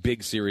next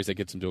big series that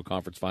gets them to a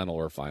conference final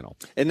or a final.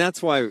 And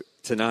that's why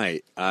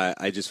tonight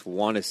I just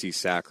want to see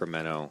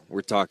Sacramento.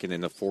 We're talking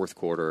in the fourth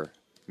quarter,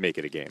 make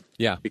it a game.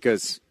 Yeah.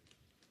 Because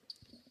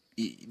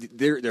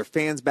their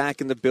fans back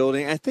in the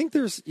building. I think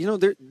there's,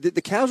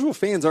 the casual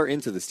fans are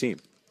into this team.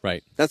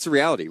 Right. That's the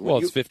reality. Well,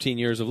 it's 15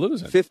 years of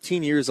losing.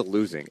 15 years of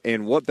losing.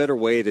 And what better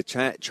way to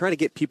try to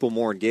get people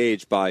more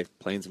engaged by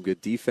playing some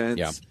good defense?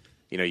 Yeah.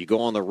 You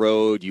go on the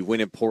road, you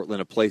win in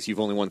Portland, a place you've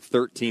only won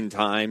 13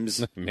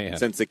 times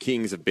since the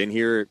Kings have been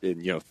here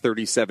in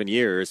 37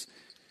 years.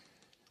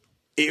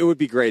 It would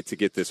be great to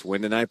get this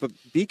win tonight, but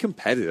be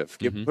competitive.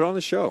 Put on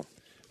the show.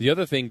 The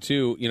other thing,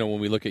 too,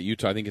 when we look at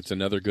Utah, I think it's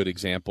another good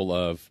example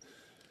of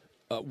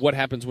what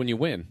happens when you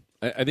win.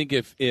 I think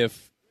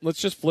if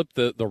let's just flip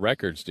the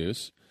records,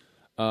 Deuce.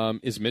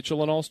 Is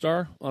Mitchell an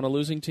all-star on a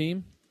losing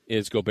team?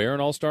 Is Gobert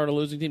an all-star on a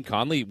losing team?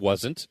 Conley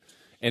wasn't.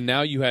 And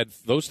now you had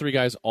those 3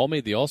 guys all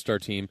made the all-star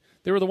team.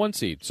 They were the 1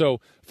 seed. So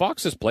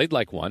Fox has played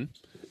like one.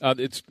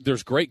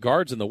 There's great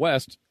guards in the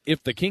West.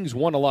 If the Kings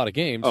won a lot of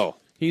games,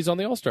 he's on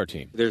the all-star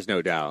team. There's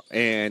no doubt.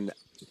 And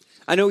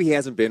I know he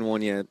hasn't been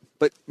one yet,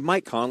 but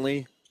Mike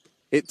Conley,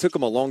 it took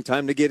him a long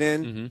time to get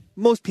in. Mm-hmm.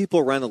 Most people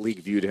around the league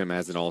viewed him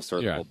as an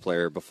all-star level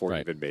player before he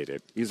Right. even made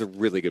it. He's a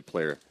really good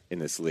player in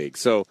this league.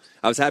 So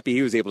I was happy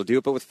he was able to do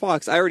it. But with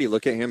Fox, I already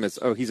look at him as,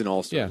 he's an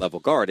all-star level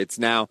guard. It's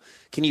now,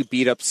 can you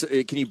beat out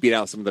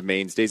some of the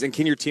mainstays, and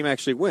can your team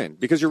actually win?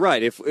 Because you're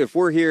right. If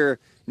we're here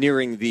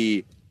nearing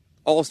the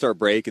all-star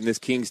break and this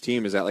Kings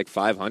team is at like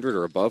 500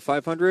 or above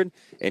 500,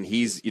 and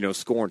he's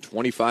scoring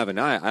 25 a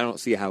night, I don't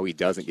see how he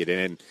doesn't get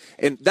in.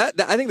 And that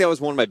I think that was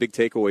one of my big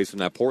takeaways from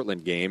that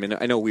Portland game. And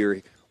I know we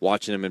were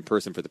watching him in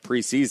person for the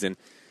preseason,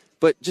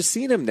 but just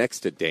seeing him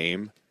next to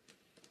Dame,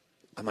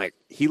 I'm like,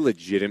 he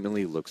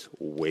legitimately looks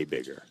way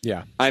bigger.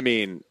 Yeah. I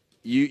mean,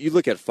 you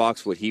look at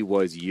Fox, what he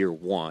was year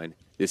one,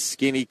 this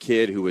skinny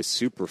kid who was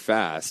super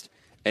fast,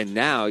 and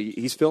now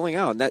he's filling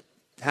out. And that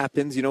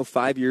happens,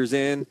 5 years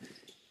in.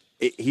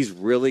 He's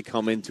really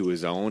come into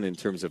his own in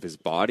terms of his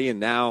body, and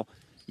now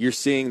you're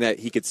seeing that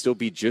he could still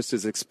be just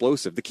as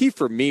explosive. The key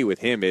for me with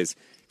him is,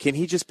 can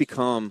he just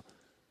become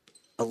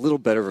a little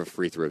better of a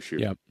free throw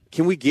shooter? Yep.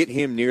 Can we get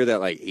him near that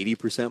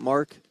 80%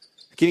 mark?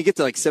 Can he get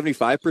to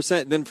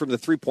 75%? And then from the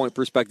three-point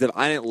perspective,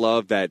 I didn't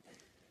love that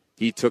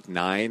he took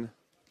 9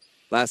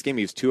 last game.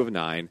 He was 2 of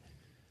 9.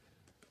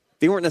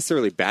 They weren't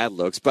necessarily bad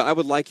looks, but I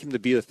would like him to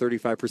be a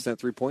 35%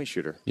 three-point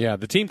shooter. Yeah,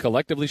 the team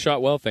collectively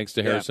shot well thanks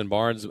to Harrison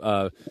Barnes.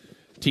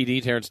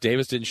 TD, Terrence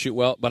Davis didn't shoot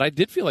well, but I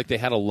did feel like they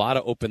had a lot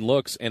of open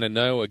looks. And I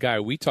know a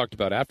guy we talked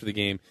about after the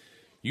game,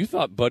 you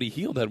thought Buddy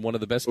Hield had one of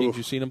the best games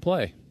you've seen him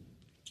play.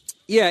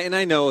 Yeah, and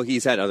I know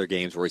he's had other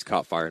games where he's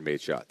caught fire and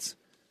made shots.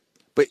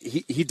 But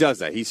he does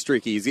that. He's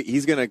streaky.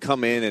 He's going to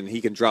come in and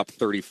he can drop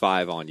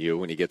 35 on you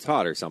when he gets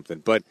hot or something.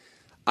 But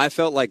I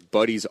felt like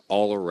Buddy's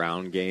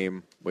all-around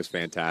game was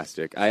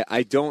fantastic.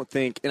 I don't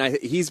think – and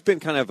he's been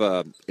kind of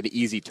an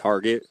easy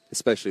target,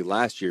 especially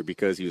last year,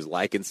 because he was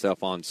liking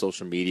stuff on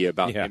social media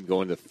about him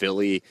going to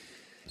Philly.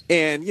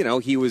 And,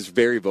 he was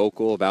very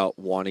vocal about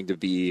wanting to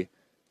be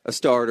a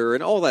starter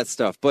and all that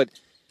stuff. But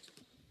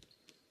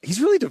he's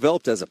really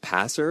developed as a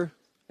passer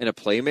and a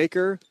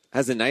playmaker.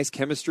 Has a nice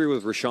chemistry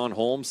with Rashawn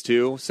Holmes,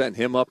 too, setting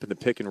him up in the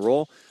pick and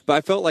roll. But I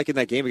felt like in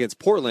that game against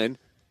Portland,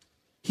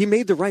 he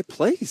made the right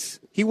plays.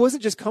 He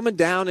wasn't just coming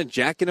down and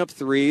jacking up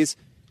threes.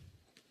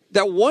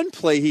 That one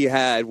play he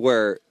had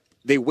where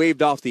they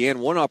waved off the end,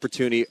 one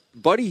opportunity,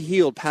 Buddy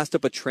Hield passed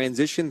up a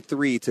transition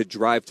 3 to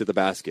drive to the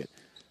basket.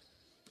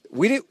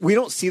 we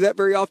don't see that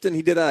very often.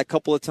 He did that a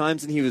couple of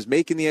times, and he was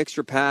making the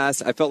extra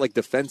pass. I felt like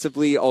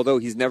defensively, although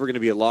he's never going to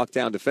be a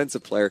lockdown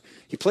defensive player,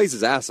 he plays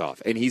his ass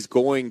off, and he's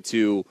going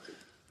to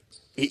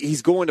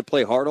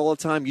play hard all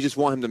the time. You just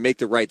want him to make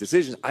the right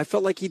decisions. I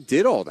felt like he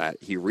did all that.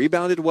 He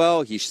rebounded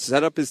well. He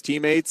set up his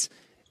teammates,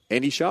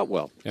 and he shot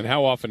well. And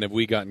how often have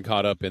we gotten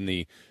caught up in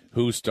the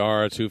who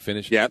starts, who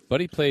finishes? Yep.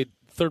 But he played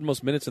third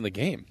most minutes in the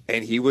game.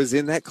 And he was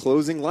in that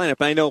closing lineup.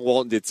 I know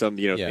Walton did some,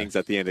 things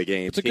at the end of the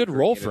game. It's a good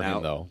role for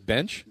him, though.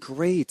 Bench.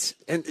 Great.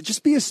 And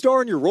just be a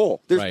star in your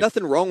role. There's Right.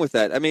 nothing wrong with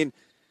that. I mean,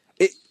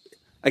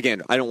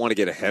 again, I don't want to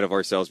get ahead of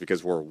ourselves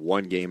because we're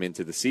one game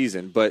into the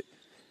season, but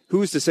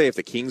who's to say if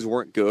the Kings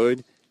weren't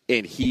good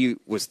and he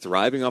was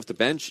thriving off the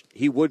bench,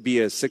 he would be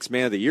a 6th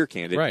Man of the Year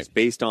candidate Right. just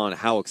based on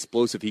how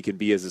explosive he can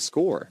be as a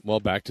scorer. Well,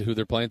 back to who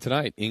they're playing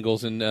tonight.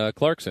 Ingles and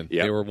Clarkson.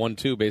 Yep. They were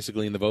 1-2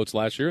 basically in the votes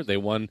last year. They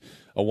won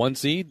a 1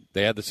 seed.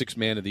 They had the 6th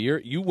Man of the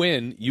Year. You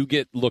win, you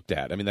get looked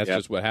at. I mean, that's Yep.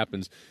 just what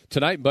happens.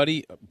 Tonight,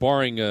 Buddy,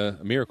 barring a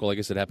miracle, I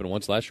guess it happened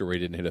once last year where he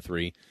didn't hit a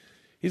 3.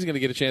 He's going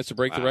to get a chance to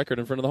break the record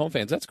in front of the home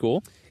fans. That's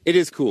cool. It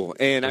is cool.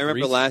 And I The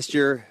remember threes. last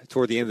year,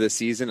 toward the end of the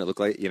season, it looked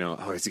like, is he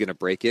going to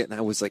break it? And I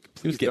was like,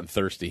 He was getting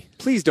thirsty.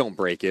 please don't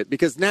break it,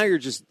 because now you're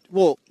just,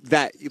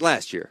 that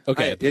last year.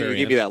 Okay, at the you very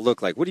gave me end. that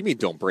look like, what do you mean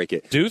don't break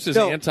it? Deuce is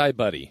No,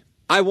 anti-Buddy.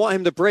 I want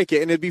him to break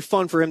it, and it'd be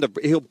fun for him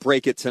he'll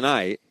break it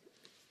tonight,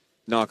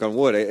 knock on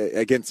wood,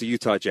 against the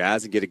Utah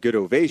Jazz and get a good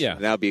ovation. Yeah.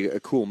 That would be a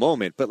cool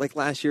moment. But like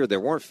last year, there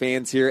weren't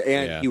fans here,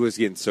 and Yeah. he was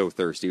getting so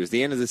thirsty. It was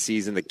the end of the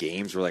season. The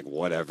games were like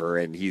whatever,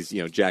 and he's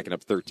jacking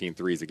up 13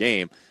 threes a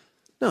game.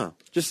 No,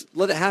 just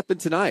let it happen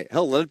tonight.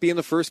 Hell, let it be in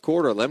the first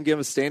quarter. Let him give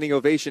him a standing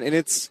ovation, and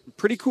it's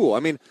pretty cool. I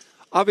mean,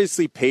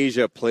 obviously,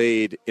 Peja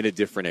played in a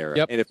different era.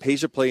 Yep. And if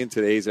Peja played in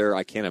today's era,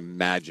 I can't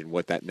imagine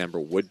what that number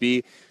would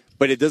be.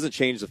 But it doesn't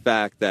change the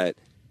fact that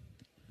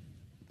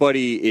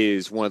Buddy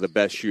is one of the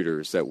best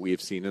shooters that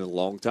we've seen in a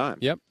long time.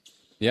 Yep,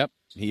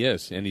 he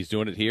is. And he's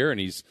doing it here, and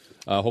he's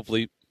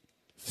hopefully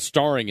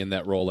starring in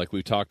that role like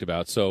we've talked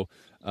about. So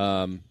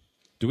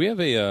do we have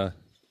a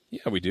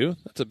yeah, we do.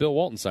 That's a Bill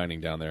Walton signing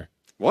down there.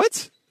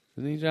 What?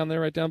 Isn't he down there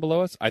right down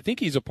below us? I think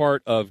he's a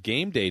part of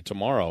Game Day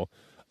tomorrow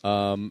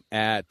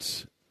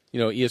at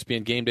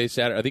ESPN Game Day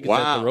Saturday. I think it's at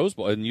Wow. the Rose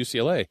Bowl in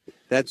UCLA.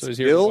 That's So he's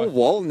here Bill to watch.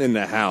 Walton in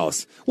the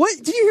house. What?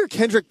 Did you hear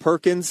Kendrick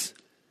Perkins?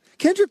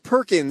 Kendrick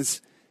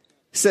Perkins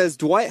says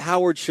Dwight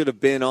Howard should have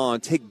been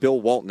on Take Bill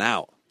Walton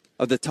out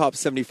of the top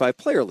 75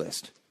 player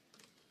list.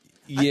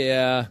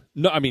 Yeah.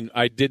 No, I mean,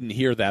 I didn't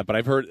hear that, but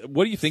I've heard.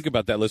 What do you think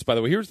about that list, by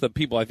the way? Here's the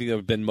people I think that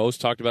have been most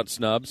talked about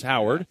snubs.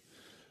 Howard,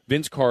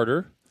 Vince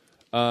Carter.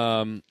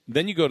 Then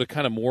you go to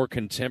kind of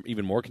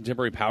even more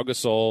contemporary, Pau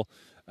Gasol,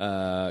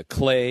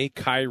 Clay,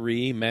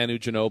 Kyrie, Manu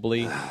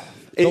Ginobili.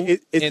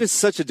 It's And- just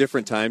such a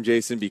different time,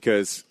 Jason,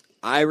 because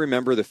I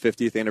remember the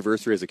 50th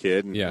anniversary as a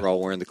kid, and Yeah. we're all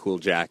wearing the cool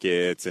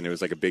jackets, and it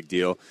was like a big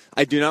deal.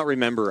 I do not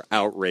remember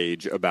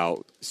outrage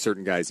about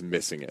certain guys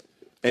missing it.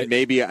 And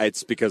maybe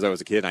it's because I was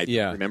a kid and I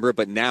didn't remember it,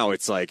 but now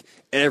it's like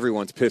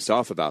everyone's pissed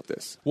off about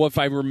this. Well, if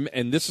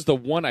and this is the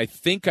one I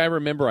think I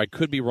remember, I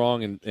could be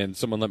wrong, and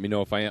someone let me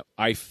know if I am.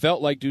 I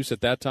felt like, Deuce,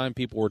 at that time,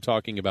 people were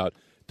talking about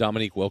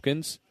Dominique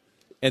Wilkins.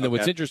 And then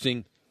what's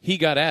interesting, he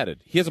got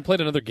added. He hasn't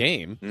played another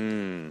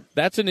game.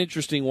 That's an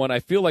interesting one. I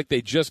feel like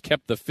they just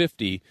kept the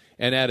 50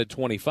 and added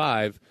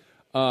 25.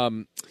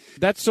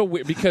 That's so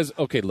weird because,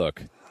 okay,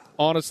 look,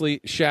 honestly,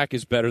 Shaq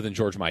is better than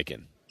George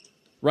Mikan.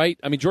 Right?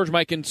 I mean, George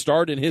Mikan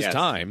starred in his Yes.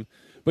 time,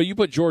 but you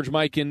put George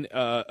Mikan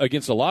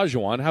against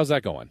Olajuwon, how's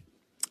that going?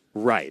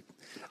 Right.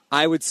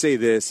 I would say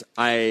this.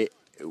 The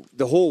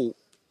whole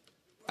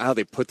how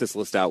they put this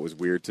list out was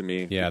weird to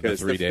me. Yeah, the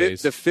because 3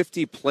 days. The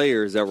 50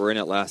 players that were in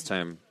it last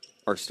time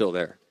are still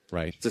there.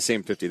 Right. It's the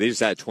same 50. They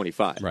just added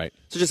 25. Right.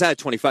 So just add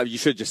 25. You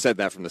should have just said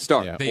that from the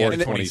start. Yeah, They or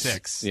added 20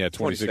 26. Yeah,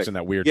 26 in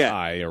that weird Yeah,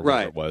 tie or right.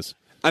 whatever it was.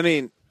 I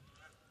mean,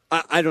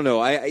 I don't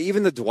know.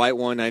 Even the Dwight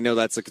one, I know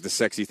that's like the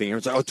sexy thing.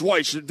 It's like, oh,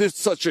 Dwight, this is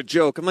such a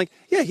joke. I'm like,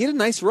 yeah, he had a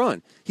nice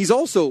run. He's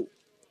also,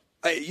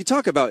 you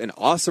talk about an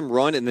awesome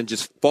run and then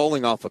just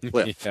falling off a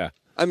cliff. Yeah.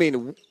 I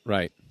mean,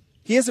 Right.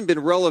 he hasn't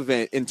been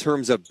relevant in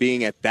terms of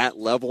being at that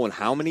level in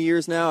how many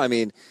years now? I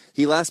mean,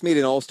 he last made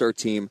an All-Star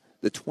team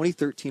the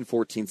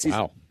 2013-14 season.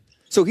 Wow.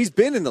 So he's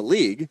been in the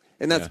league,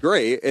 and that's Yeah.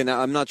 great. And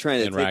I'm not trying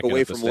to And take racking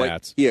away up the from what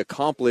stats. he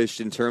accomplished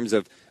in terms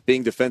of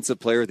being Defensive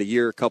Player of the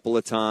Year a couple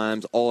of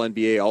times,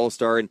 All-NBA,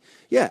 All-Star. And,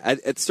 yeah,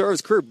 at the start of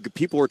his career,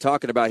 people were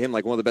talking about him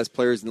like one of the best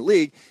players in the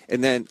league.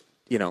 And then,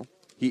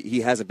 he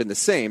hasn't been the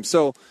same.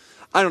 So,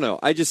 I don't know.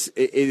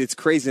 It's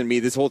crazy to me.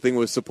 This whole thing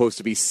was supposed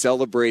to be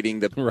celebrating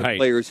the Right.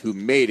 players who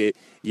made it,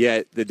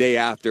 yet the day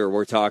after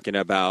we're talking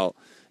about,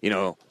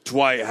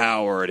 Dwight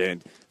Howard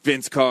and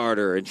Vince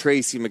Carter and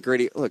Tracy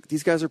McGrady. Look,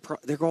 these guys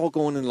they're all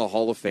going into the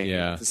Hall of Fame.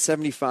 Yeah. It's the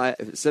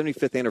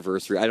 75th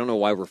anniversary. I don't know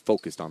why we're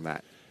focused on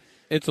that.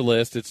 It's a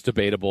list. It's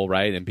debatable,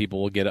 right? And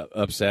people will get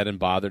upset and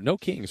bothered. No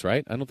Kings,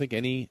 right? I don't think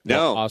any.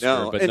 No, Oscar,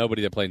 no. but And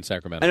nobody that played in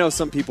Sacramento. I know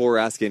some people were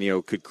asking,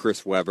 could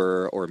Chris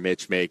Webber or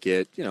Mitch make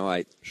it?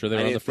 Sure, they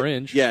were on the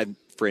fringe. Yeah,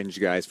 fringe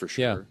guys for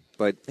sure. Yeah.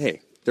 But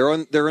hey, They're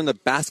in the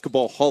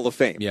Basketball Hall of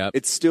Fame. Yep.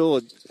 It's still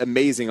an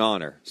amazing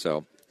honor.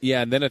 So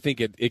Yeah, and then I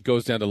think it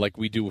goes down to like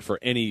we do for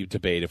any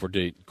debate. If we're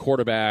doing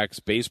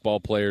quarterbacks,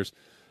 baseball players,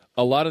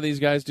 a lot of these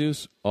guys,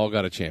 Deuce, all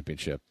got a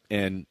championship.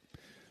 And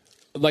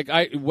like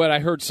what I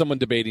heard someone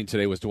debating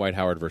today was Dwight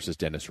Howard versus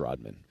Dennis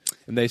Rodman.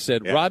 And they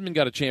said Rodman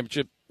got a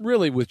championship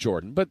really with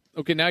Jordan. But,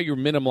 okay, now you're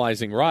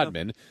minimalizing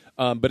Rodman.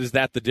 But is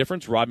that the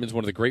difference? Rodman's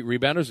one of the great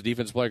rebounders, a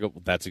defensive player. I go,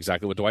 well, that's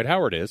exactly what Dwight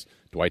Howard is.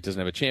 Dwight doesn't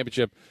have a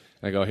championship.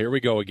 And I go, here we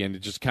go again. It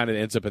just kind of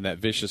ends up in that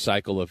vicious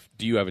cycle of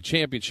do you have a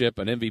championship,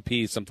 an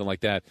MVP, something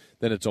like that.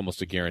 Then it's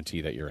almost a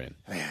guarantee that you're in.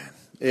 Man,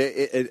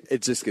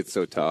 it just gets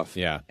so tough.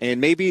 Yeah. And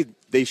maybe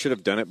they should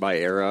have done it by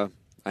era.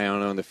 I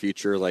don't know, in the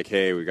future, like,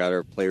 hey, we got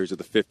our players of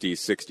the 50s,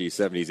 60s,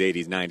 70s,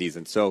 80s, 90s,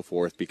 and so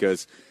forth,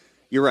 because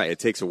you're right, it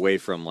takes away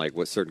from, like,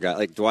 what certain guys,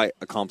 like, Dwight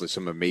accomplished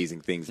some amazing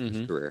things in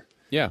his career.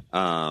 Yeah.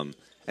 And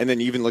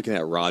then even looking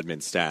at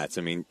Rodman's stats,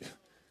 I mean,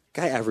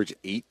 guy averaged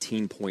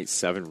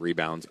 18.7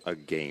 rebounds a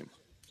game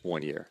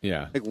one year.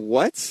 Yeah. Like,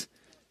 what?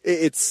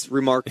 It's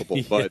remarkable,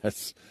 but...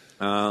 Yes.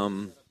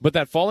 But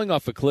that falling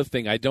off a cliff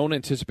thing, I don't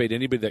anticipate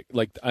anybody that,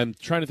 like, I'm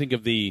trying to think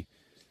of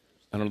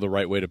I don't know the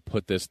right way to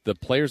put this. The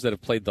players that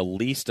have played the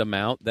least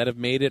amount that have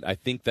made it, I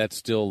think that's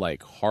still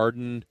like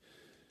Harden,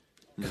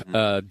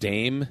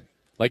 Dame.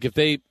 Like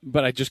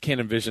but I just can't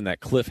envision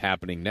that cliff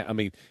happening now. I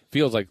mean,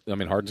 feels like,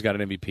 Harden's got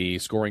an MVP,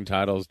 scoring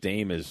titles.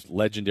 Dame is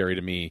legendary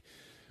to me.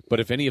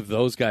 But if any of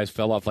those guys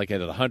fell off like at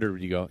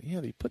 100, you go, yeah,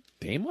 they put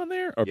Dame on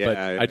there? But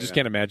I just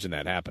can't imagine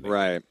that happening.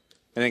 Right.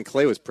 And then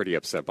Clay was pretty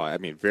upset by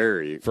it.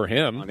 very... For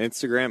him. On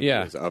Instagram,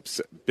 Yeah. he was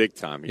upset, big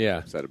time. He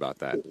was upset about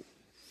that.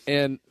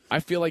 And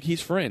I feel like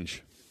he's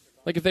fringe.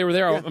 Like, if they were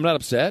there, I'm not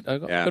upset. I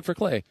go, good for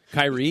Clay.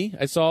 Kyrie,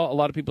 I saw a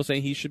lot of people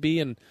saying he should be,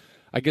 and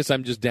I guess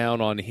I'm just down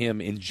on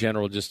him in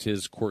general, just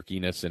his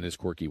quirkiness and his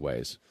quirky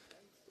ways.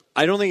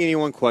 I don't think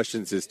anyone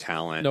questions his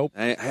talent. Nope.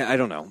 I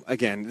don't know.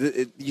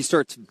 Again, you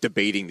start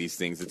debating these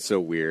things. It's so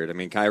weird. I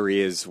mean,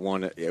 Kyrie is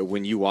one,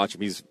 when you watch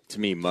him, he's, to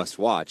me, must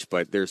watch,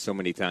 but there's so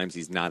many times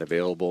he's not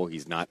available.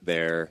 He's not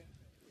there.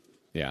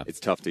 Yeah. It's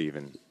tough to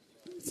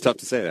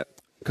say that.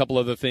 A couple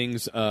other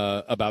things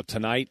about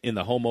tonight in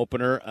the home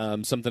opener.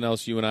 Something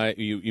else you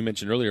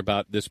mentioned earlier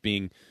about this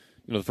being,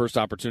 the first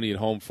opportunity at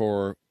home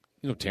for,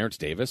 Terrence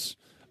Davis.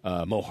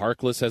 Mo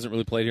Harkless hasn't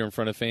really played here in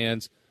front of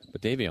fans,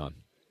 but Davion.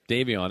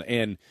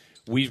 And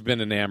we've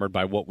been enamored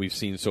by what we've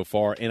seen so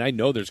far. And I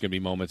know there's going to be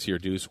moments here,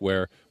 Deuce,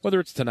 where whether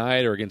it's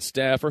tonight or against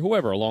Steph or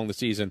whoever along the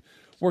season,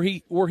 where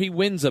he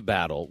wins a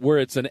battle, where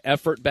it's an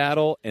effort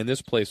battle, and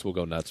this place will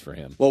go nuts for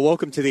him. Well,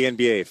 welcome to the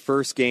NBA.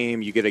 First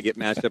game, you get to get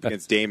matched up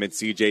against Dame and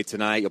CJ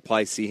tonight. You'll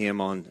probably see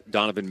him on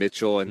Donovan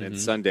Mitchell, and then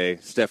Sunday,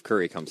 Steph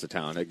Curry comes to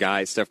town. A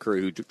guy, Steph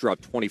Curry, who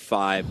dropped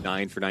 25,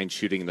 9 for 9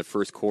 shooting in the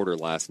first quarter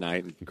last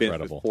night, and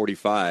Incredible.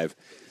 45.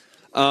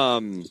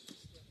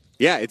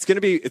 Yeah, it's gonna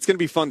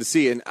be fun to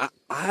see, and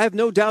I have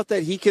no doubt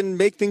that he can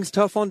make things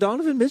tough on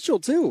Donovan Mitchell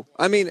too.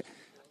 I mean,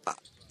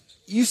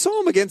 you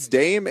saw him against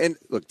Dame, and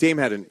look, Dame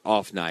had an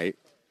off night,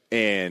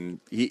 and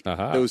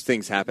those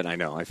things happen. I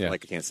know. I feel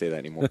like I can't say that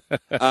anymore.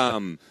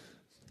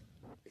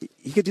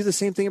 He could do the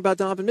same thing about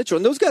Donovan Mitchell,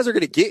 and those guys are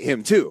going to get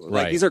him too.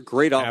 Like, these are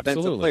great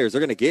offensive players. They're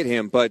going to get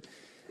him, but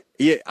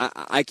yeah,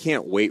 I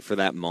can't wait for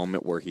that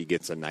moment where he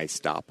gets a nice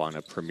stop on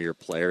a premier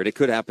player. And it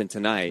could happen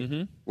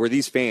tonight, where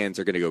these fans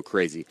are going to go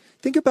crazy.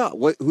 Think about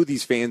who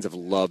these fans have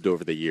loved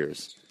over the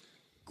years: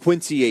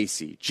 Quincy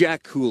Acey,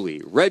 Jack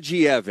Cooley,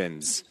 Reggie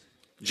Evans,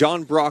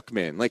 John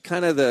Brockman, like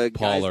kind of the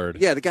Pollard.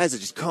 Guys, the guys that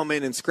just come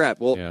in and scrap.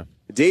 Well,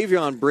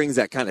 Davion brings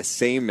that kind of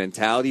same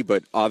mentality,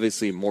 but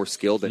obviously more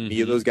skill than any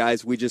of those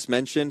guys we just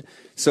mentioned.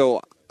 So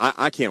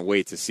I can't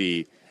wait to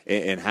see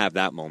and have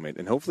that moment,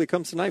 and hopefully it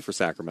comes tonight for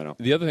Sacramento.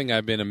 The other thing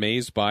I've been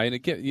amazed by, and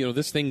again,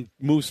 this thing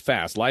moves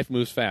fast. Life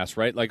moves fast,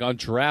 right? Like on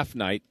draft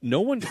night, no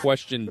one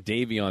questioned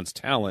Davion's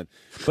talent,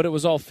 but it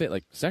was all fit.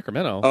 Like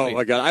Sacramento. Oh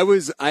my God,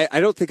 I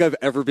don't think I've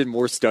ever been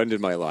more stunned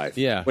in my life.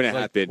 Yeah, when it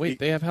happened. Wait,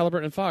 they have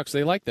Halliburton and Fox.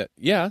 They like that.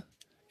 Yeah,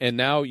 and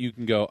now you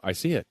can go. I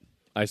see it.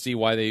 I see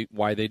why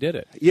they did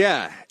it.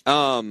 Yeah,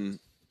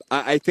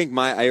 I think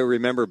I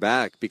remember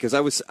back because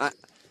I'm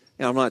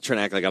not trying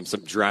to act like I'm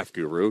some draft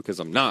guru because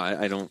I'm not.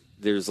 I don't.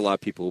 There's a lot of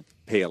people who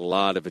pay a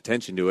lot of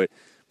attention to it.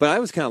 But I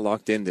was kind of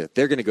locked in that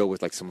they're going to go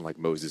with like someone like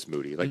Moses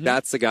Moody. Like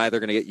that's the guy they're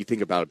going to get. You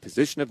think about a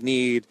position of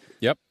need.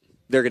 Yep.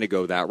 They're going to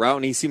go that route.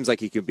 And he seems like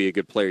he could be a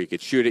good player. He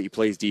could shoot it. He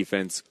plays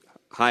defense.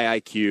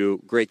 High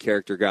IQ. Great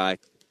character guy.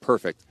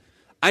 Perfect.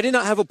 I did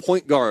not have a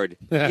point guard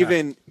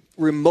even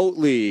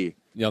remotely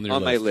on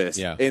my list.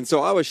 Yeah. And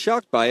so I was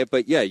shocked by it.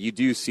 But, yeah, you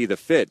do see the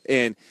fit.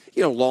 And,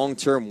 long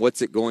term,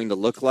 what's it going to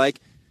look like?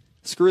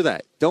 Screw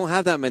that. Don't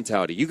have that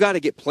mentality. You got to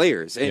get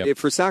players. And if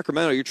for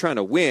Sacramento, you're trying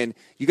to win,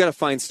 you got to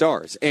find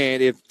stars.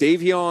 And if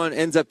Davion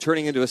ends up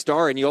turning into a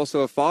star and you also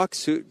have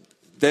Fox,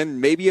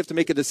 then maybe you have to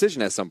make a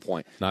decision at some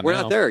point. We're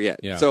not there yet.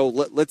 Yeah. So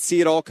let's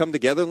see it all come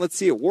together and let's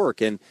see it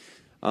work. And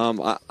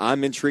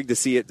I'm intrigued to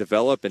see it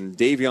develop. And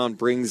Davion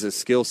brings a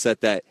skill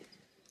set that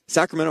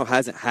Sacramento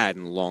hasn't had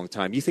in a long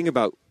time. You think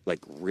about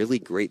like really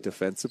great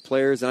defensive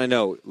players. And I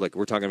know like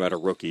we're talking about a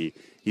rookie.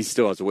 He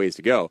still has a ways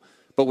to go.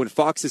 But when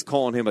Fox is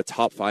calling him a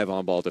top 5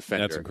 on-ball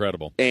defender, That's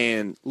incredible.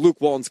 and Luke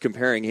Walton's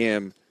comparing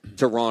him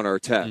to Ron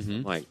Artest,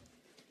 I'm like,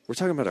 we're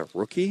talking about a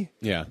rookie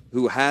Yeah.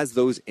 who has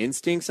those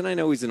instincts, and I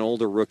know he's an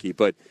older rookie,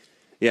 but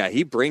yeah,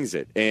 he brings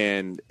it.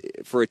 And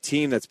for a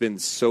team that's been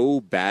so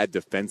bad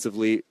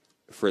defensively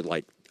for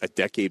like a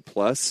decade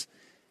plus,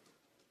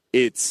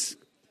 it's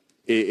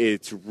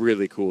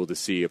really cool to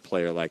see a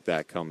player like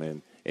that come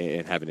in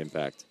and have an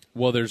impact.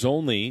 Well, there's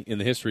only, in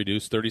the history,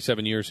 Deuce,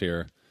 37 years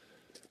here,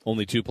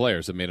 only 2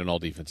 players have made an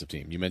all-defensive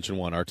team. You mentioned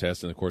one,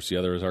 Artest, and, of course, the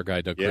other is our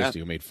guy, Doug Christie,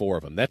 who made 4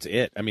 of them. That's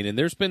it. I mean, and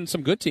there's been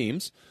some good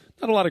teams,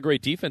 not a lot of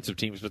great defensive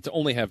teams, but to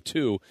only have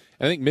 2.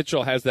 I think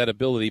Mitchell has that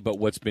ability, but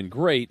what's been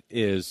great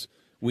is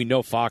we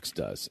know Fox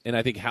does. And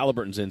I think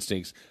Halliburton's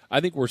instincts, I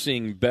think we're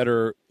seeing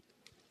better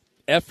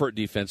effort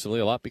defensively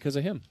a lot because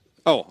of him.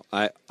 Oh,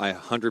 I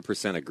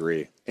 100%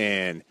 agree.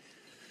 And,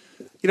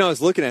 you know, I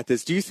was looking at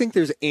this. Do you think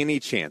there's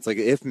any chance, like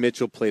if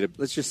Mitchell played,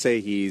 let's just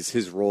say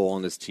his role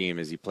on this team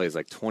is he plays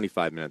like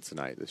 25 minutes a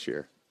night this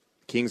year.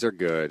 Kings are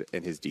good,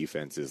 and his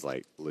defense is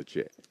like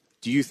legit.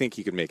 Do you think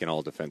he could make an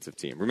all-defensive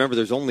team? Remember,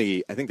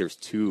 I think there's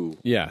 2.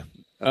 Yeah.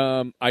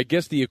 I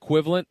guess the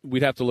equivalent,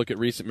 we'd have to look at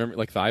recent memory,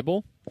 like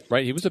Thibault,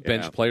 right? He was a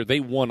bench player.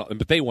 They won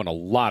a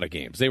lot of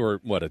games. They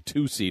were, a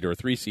 2 seed or a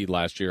 3 seed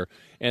last year,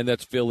 and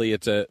that's Philly.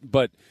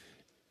 But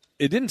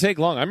it didn't take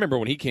long. I remember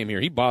when he came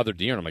here, he bothered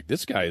De'Aaron. I'm like,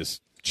 this guy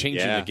is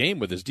changing the game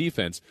with his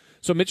defense.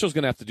 So Mitchell's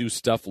going to have to do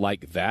stuff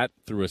like that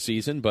through a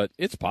season, but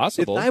it's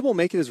possible. Did Thibault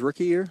make it his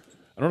rookie year?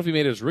 I don't know if he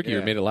made it his rookie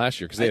or made it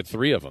last year because they had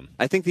 3 of them.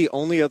 I think the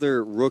only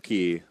other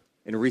rookie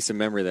in recent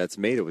memory that's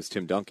made it was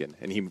Tim Duncan,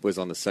 and he was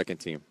on the second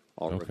team.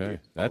 Okay,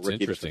 that's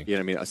interesting. You know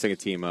what I mean? A second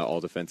team all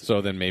defensive.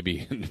 So then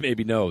maybe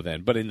no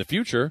then. But in the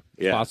future,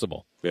 it's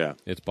possible. Yeah.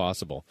 It's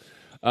possible.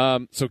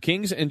 So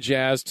Kings and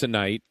Jazz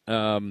tonight.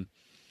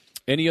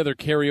 Any other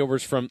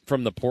carryovers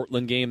from the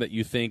Portland game that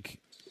you think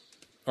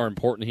are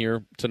important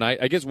here tonight?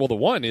 I guess, well, the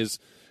one is,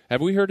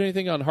 have we heard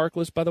anything on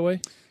Harkless, by the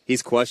way?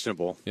 He's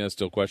questionable. Yeah,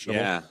 still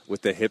questionable. Yeah,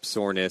 with the hip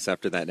soreness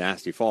after that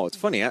nasty fall. It's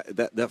funny,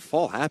 that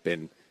fall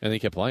happened. And he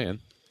kept playing.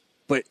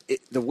 But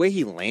the way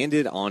he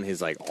landed on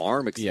his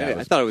arm extended,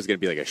 I thought it was going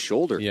to be like a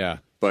shoulder. Yeah.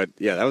 But,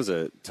 yeah, that was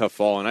a tough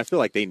fall, and I feel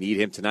like they need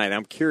him tonight.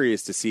 I'm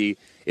curious to see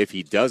if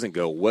he doesn't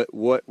go,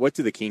 what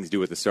do the Kings do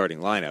with the starting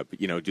lineup?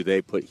 You know, do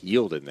they put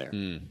Hield in there?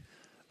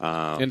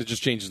 And it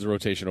just changes the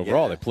rotation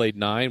overall. They played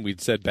 9. We'd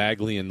said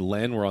Bagley and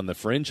Len were on the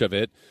fringe of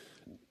it.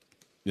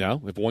 You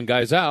know, if one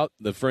guy's out,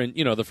 the fringe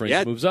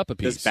moves up a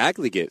piece. Does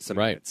Bagley get some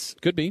minutes?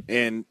 Could be.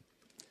 And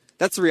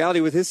that's the reality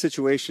with his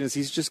situation is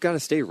he's just got to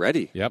stay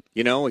ready. Yep.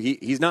 You know,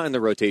 he's not in the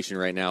rotation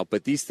right now,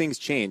 but these things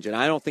change. And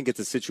I don't think it's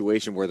a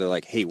situation where they're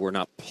like, hey, we're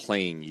not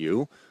playing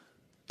you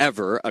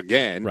ever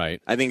again.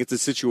 Right. I think it's a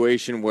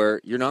situation where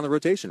you're not in the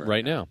rotation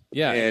right now.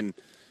 Yeah. And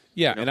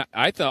yeah, and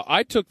I thought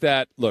I took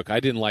that. Look, I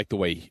didn't like the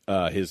way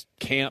his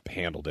camp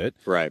handled it.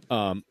 Right.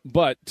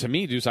 But to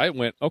me, Deuce, I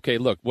went, okay,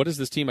 look, what has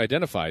this team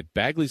identified?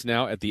 Bagley's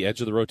now at the edge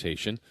of the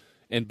rotation,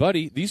 and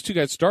Buddy, these 2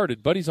 guys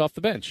started. Buddy's off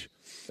the bench.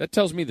 That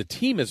tells me the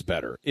team is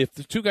better. If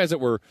the 2 guys that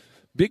were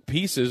big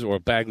pieces, or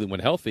Bagley when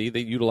healthy, they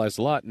utilized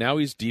a lot. Now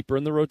he's deeper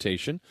in the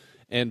rotation,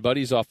 and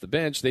Buddy's off the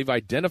bench. They've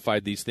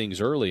identified these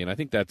things early, and I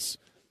think that's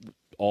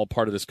all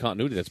part of this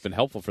continuity that's been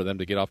helpful for them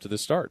to get off to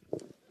this start.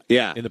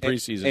 Yeah, in the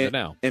preseason to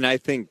now. And I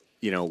think,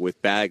 you know, with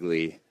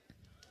Bagley,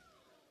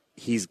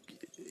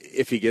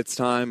 if he gets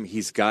time,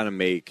 he's got to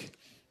make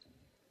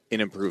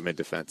an improvement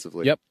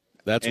defensively. Yep,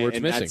 that's where it's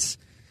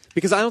missing.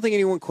 Because I don't think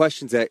anyone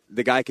questions that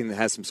the guy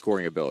has some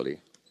scoring ability.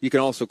 You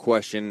can also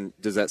question,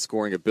 does that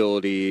scoring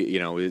ability, you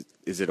know,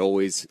 is it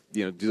always,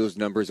 you know, do those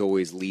numbers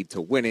always lead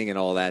to winning and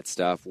all that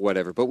stuff,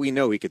 whatever. But we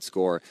know he could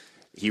score.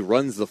 He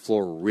runs the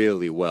floor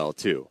really well,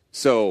 too.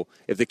 So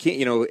if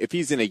if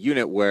he's in a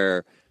unit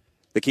where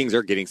the Kings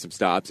are getting some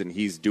stops and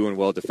he's doing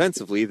well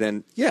defensively,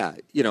 then, yeah,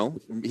 you know,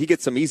 he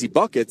gets some easy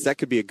buckets. That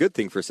could be a good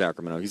thing for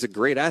Sacramento. He's a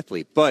great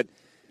athlete. But,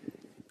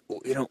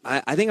 you know,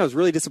 I think I was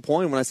really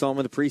disappointed when I saw him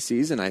in the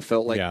preseason. I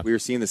felt like we were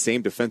seeing the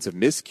same defensive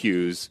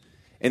miscues,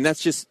 and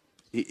that's just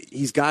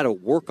he's got to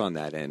work on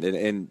that end.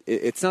 And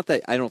it's not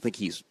that I don't think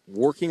he's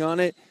working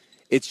on it.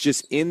 It's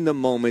just in the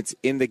moments,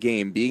 in the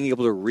game, being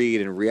able to read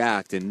and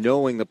react and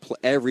knowing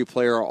every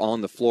player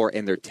on the floor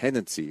and their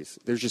tendencies.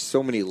 There's just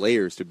so many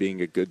layers to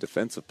being a good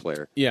defensive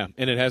player. Yeah,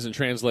 and it hasn't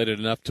translated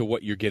enough to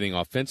what you're getting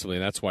offensively,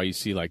 and that's why you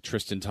see like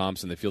Tristan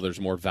Thompson, they feel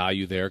there's more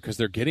value there because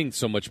they're getting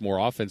so much more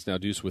offense now,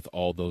 Deuce, with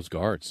all those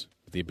guards,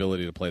 with the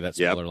ability to play that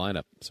smaller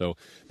lineup. So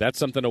that's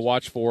something to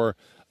watch for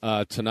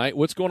tonight.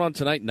 What's going on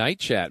tonight? Night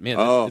Chat. Man,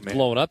 it's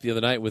blowing up the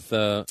other night with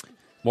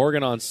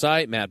Morgan on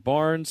site, Matt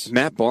Barnes.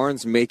 Matt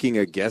Barnes making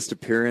a guest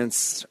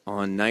appearance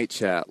on Night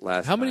Chat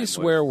last night. How many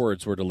swear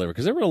words were delivered?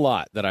 Because there were a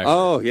lot that I heard.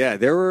 Oh, yeah,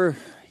 there were.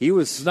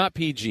 It's not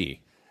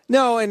PG.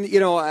 No, and, you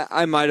know,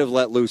 I might have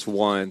let loose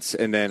once,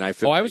 and then I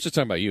feel I was just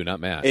talking about you, not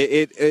Matt.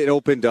 It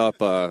opened up,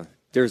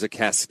 there's a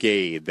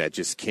cascade that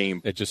just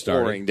came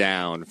pouring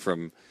down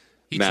from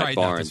Matt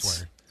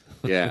Barnes.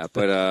 Yeah,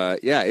 but,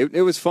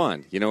 it was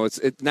fun. You know,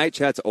 Night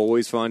Chat's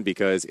always fun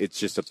because it's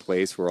just a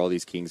place where all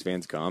these Kings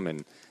fans come,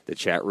 and the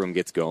chat room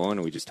gets going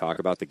and we just talk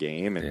about the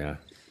game. And, Yeah.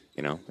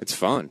 It's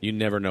fun. You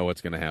never know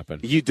what's going to happen.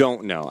 You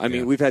don't know. I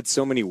mean, Yeah. we've had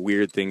so many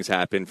weird things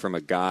happen from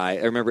a guy.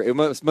 I remember it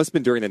must have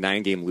been during the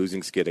 9-game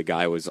losing skid. A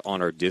guy was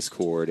on our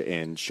Discord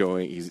and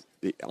he's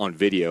on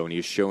video, and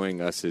he's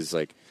showing us his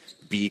like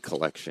bee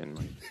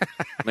collection.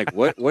 Like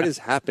what is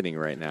happening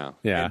right now?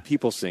 Yeah. And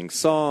people sing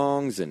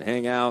songs and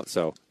hang out,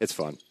 so it's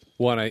fun.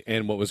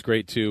 And what was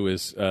great too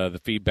is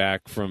the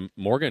feedback from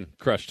Morgan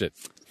crushed it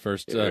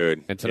first.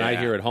 Dude, and tonight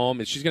yeah. here at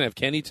home, she's going to have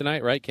Kenny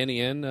tonight, right?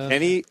 Kenny and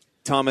Kenny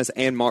Thomas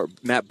and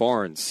Matt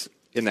Barnes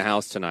in the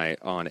house tonight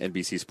on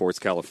NBC Sports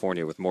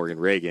California with Morgan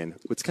Reagan.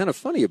 What's kind of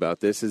funny about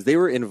this is they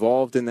were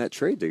involved in that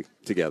trade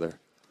together.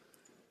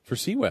 for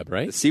C-Web,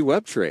 right? The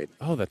C-Web trade.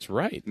 Oh, that's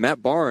right.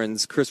 Matt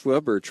Barnes, Chris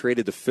Webber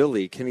traded to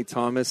Philly. Kenny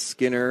Thomas,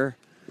 Skinner,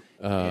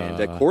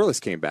 and Corliss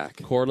came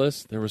back.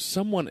 Corliss. There was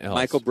someone else.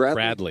 Michael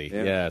Bradley.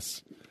 Yeah.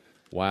 Yes.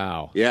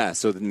 Wow. Yeah,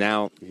 so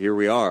now here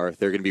we are.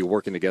 They're going to be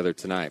working together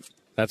tonight.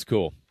 That's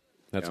cool.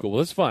 That's cool.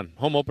 Well, it's fun.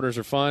 Home openers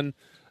are fun.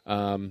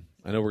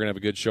 I know we're gonna have a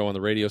good show on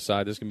the radio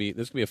side. This can be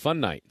a fun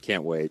night.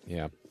 Can't wait.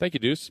 Yeah. Thank you,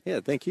 Deuce. Yeah,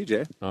 thank you,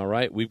 Jay. All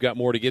right, we've got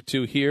more to get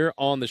to here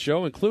on the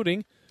show,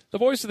 including the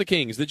voice of the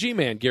Kings, the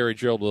G-Man, Gary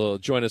Gerald, will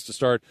join us to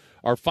start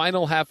our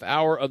final half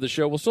hour of the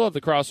show. We'll still have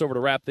the crossover to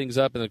wrap things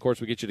up, and of course,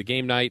 we get you to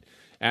game night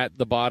at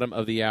the bottom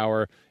of the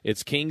hour.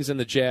 It's Kings and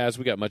the Jazz.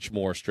 We got much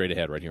more straight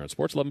ahead right here on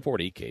Sports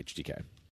 1140 KHTK.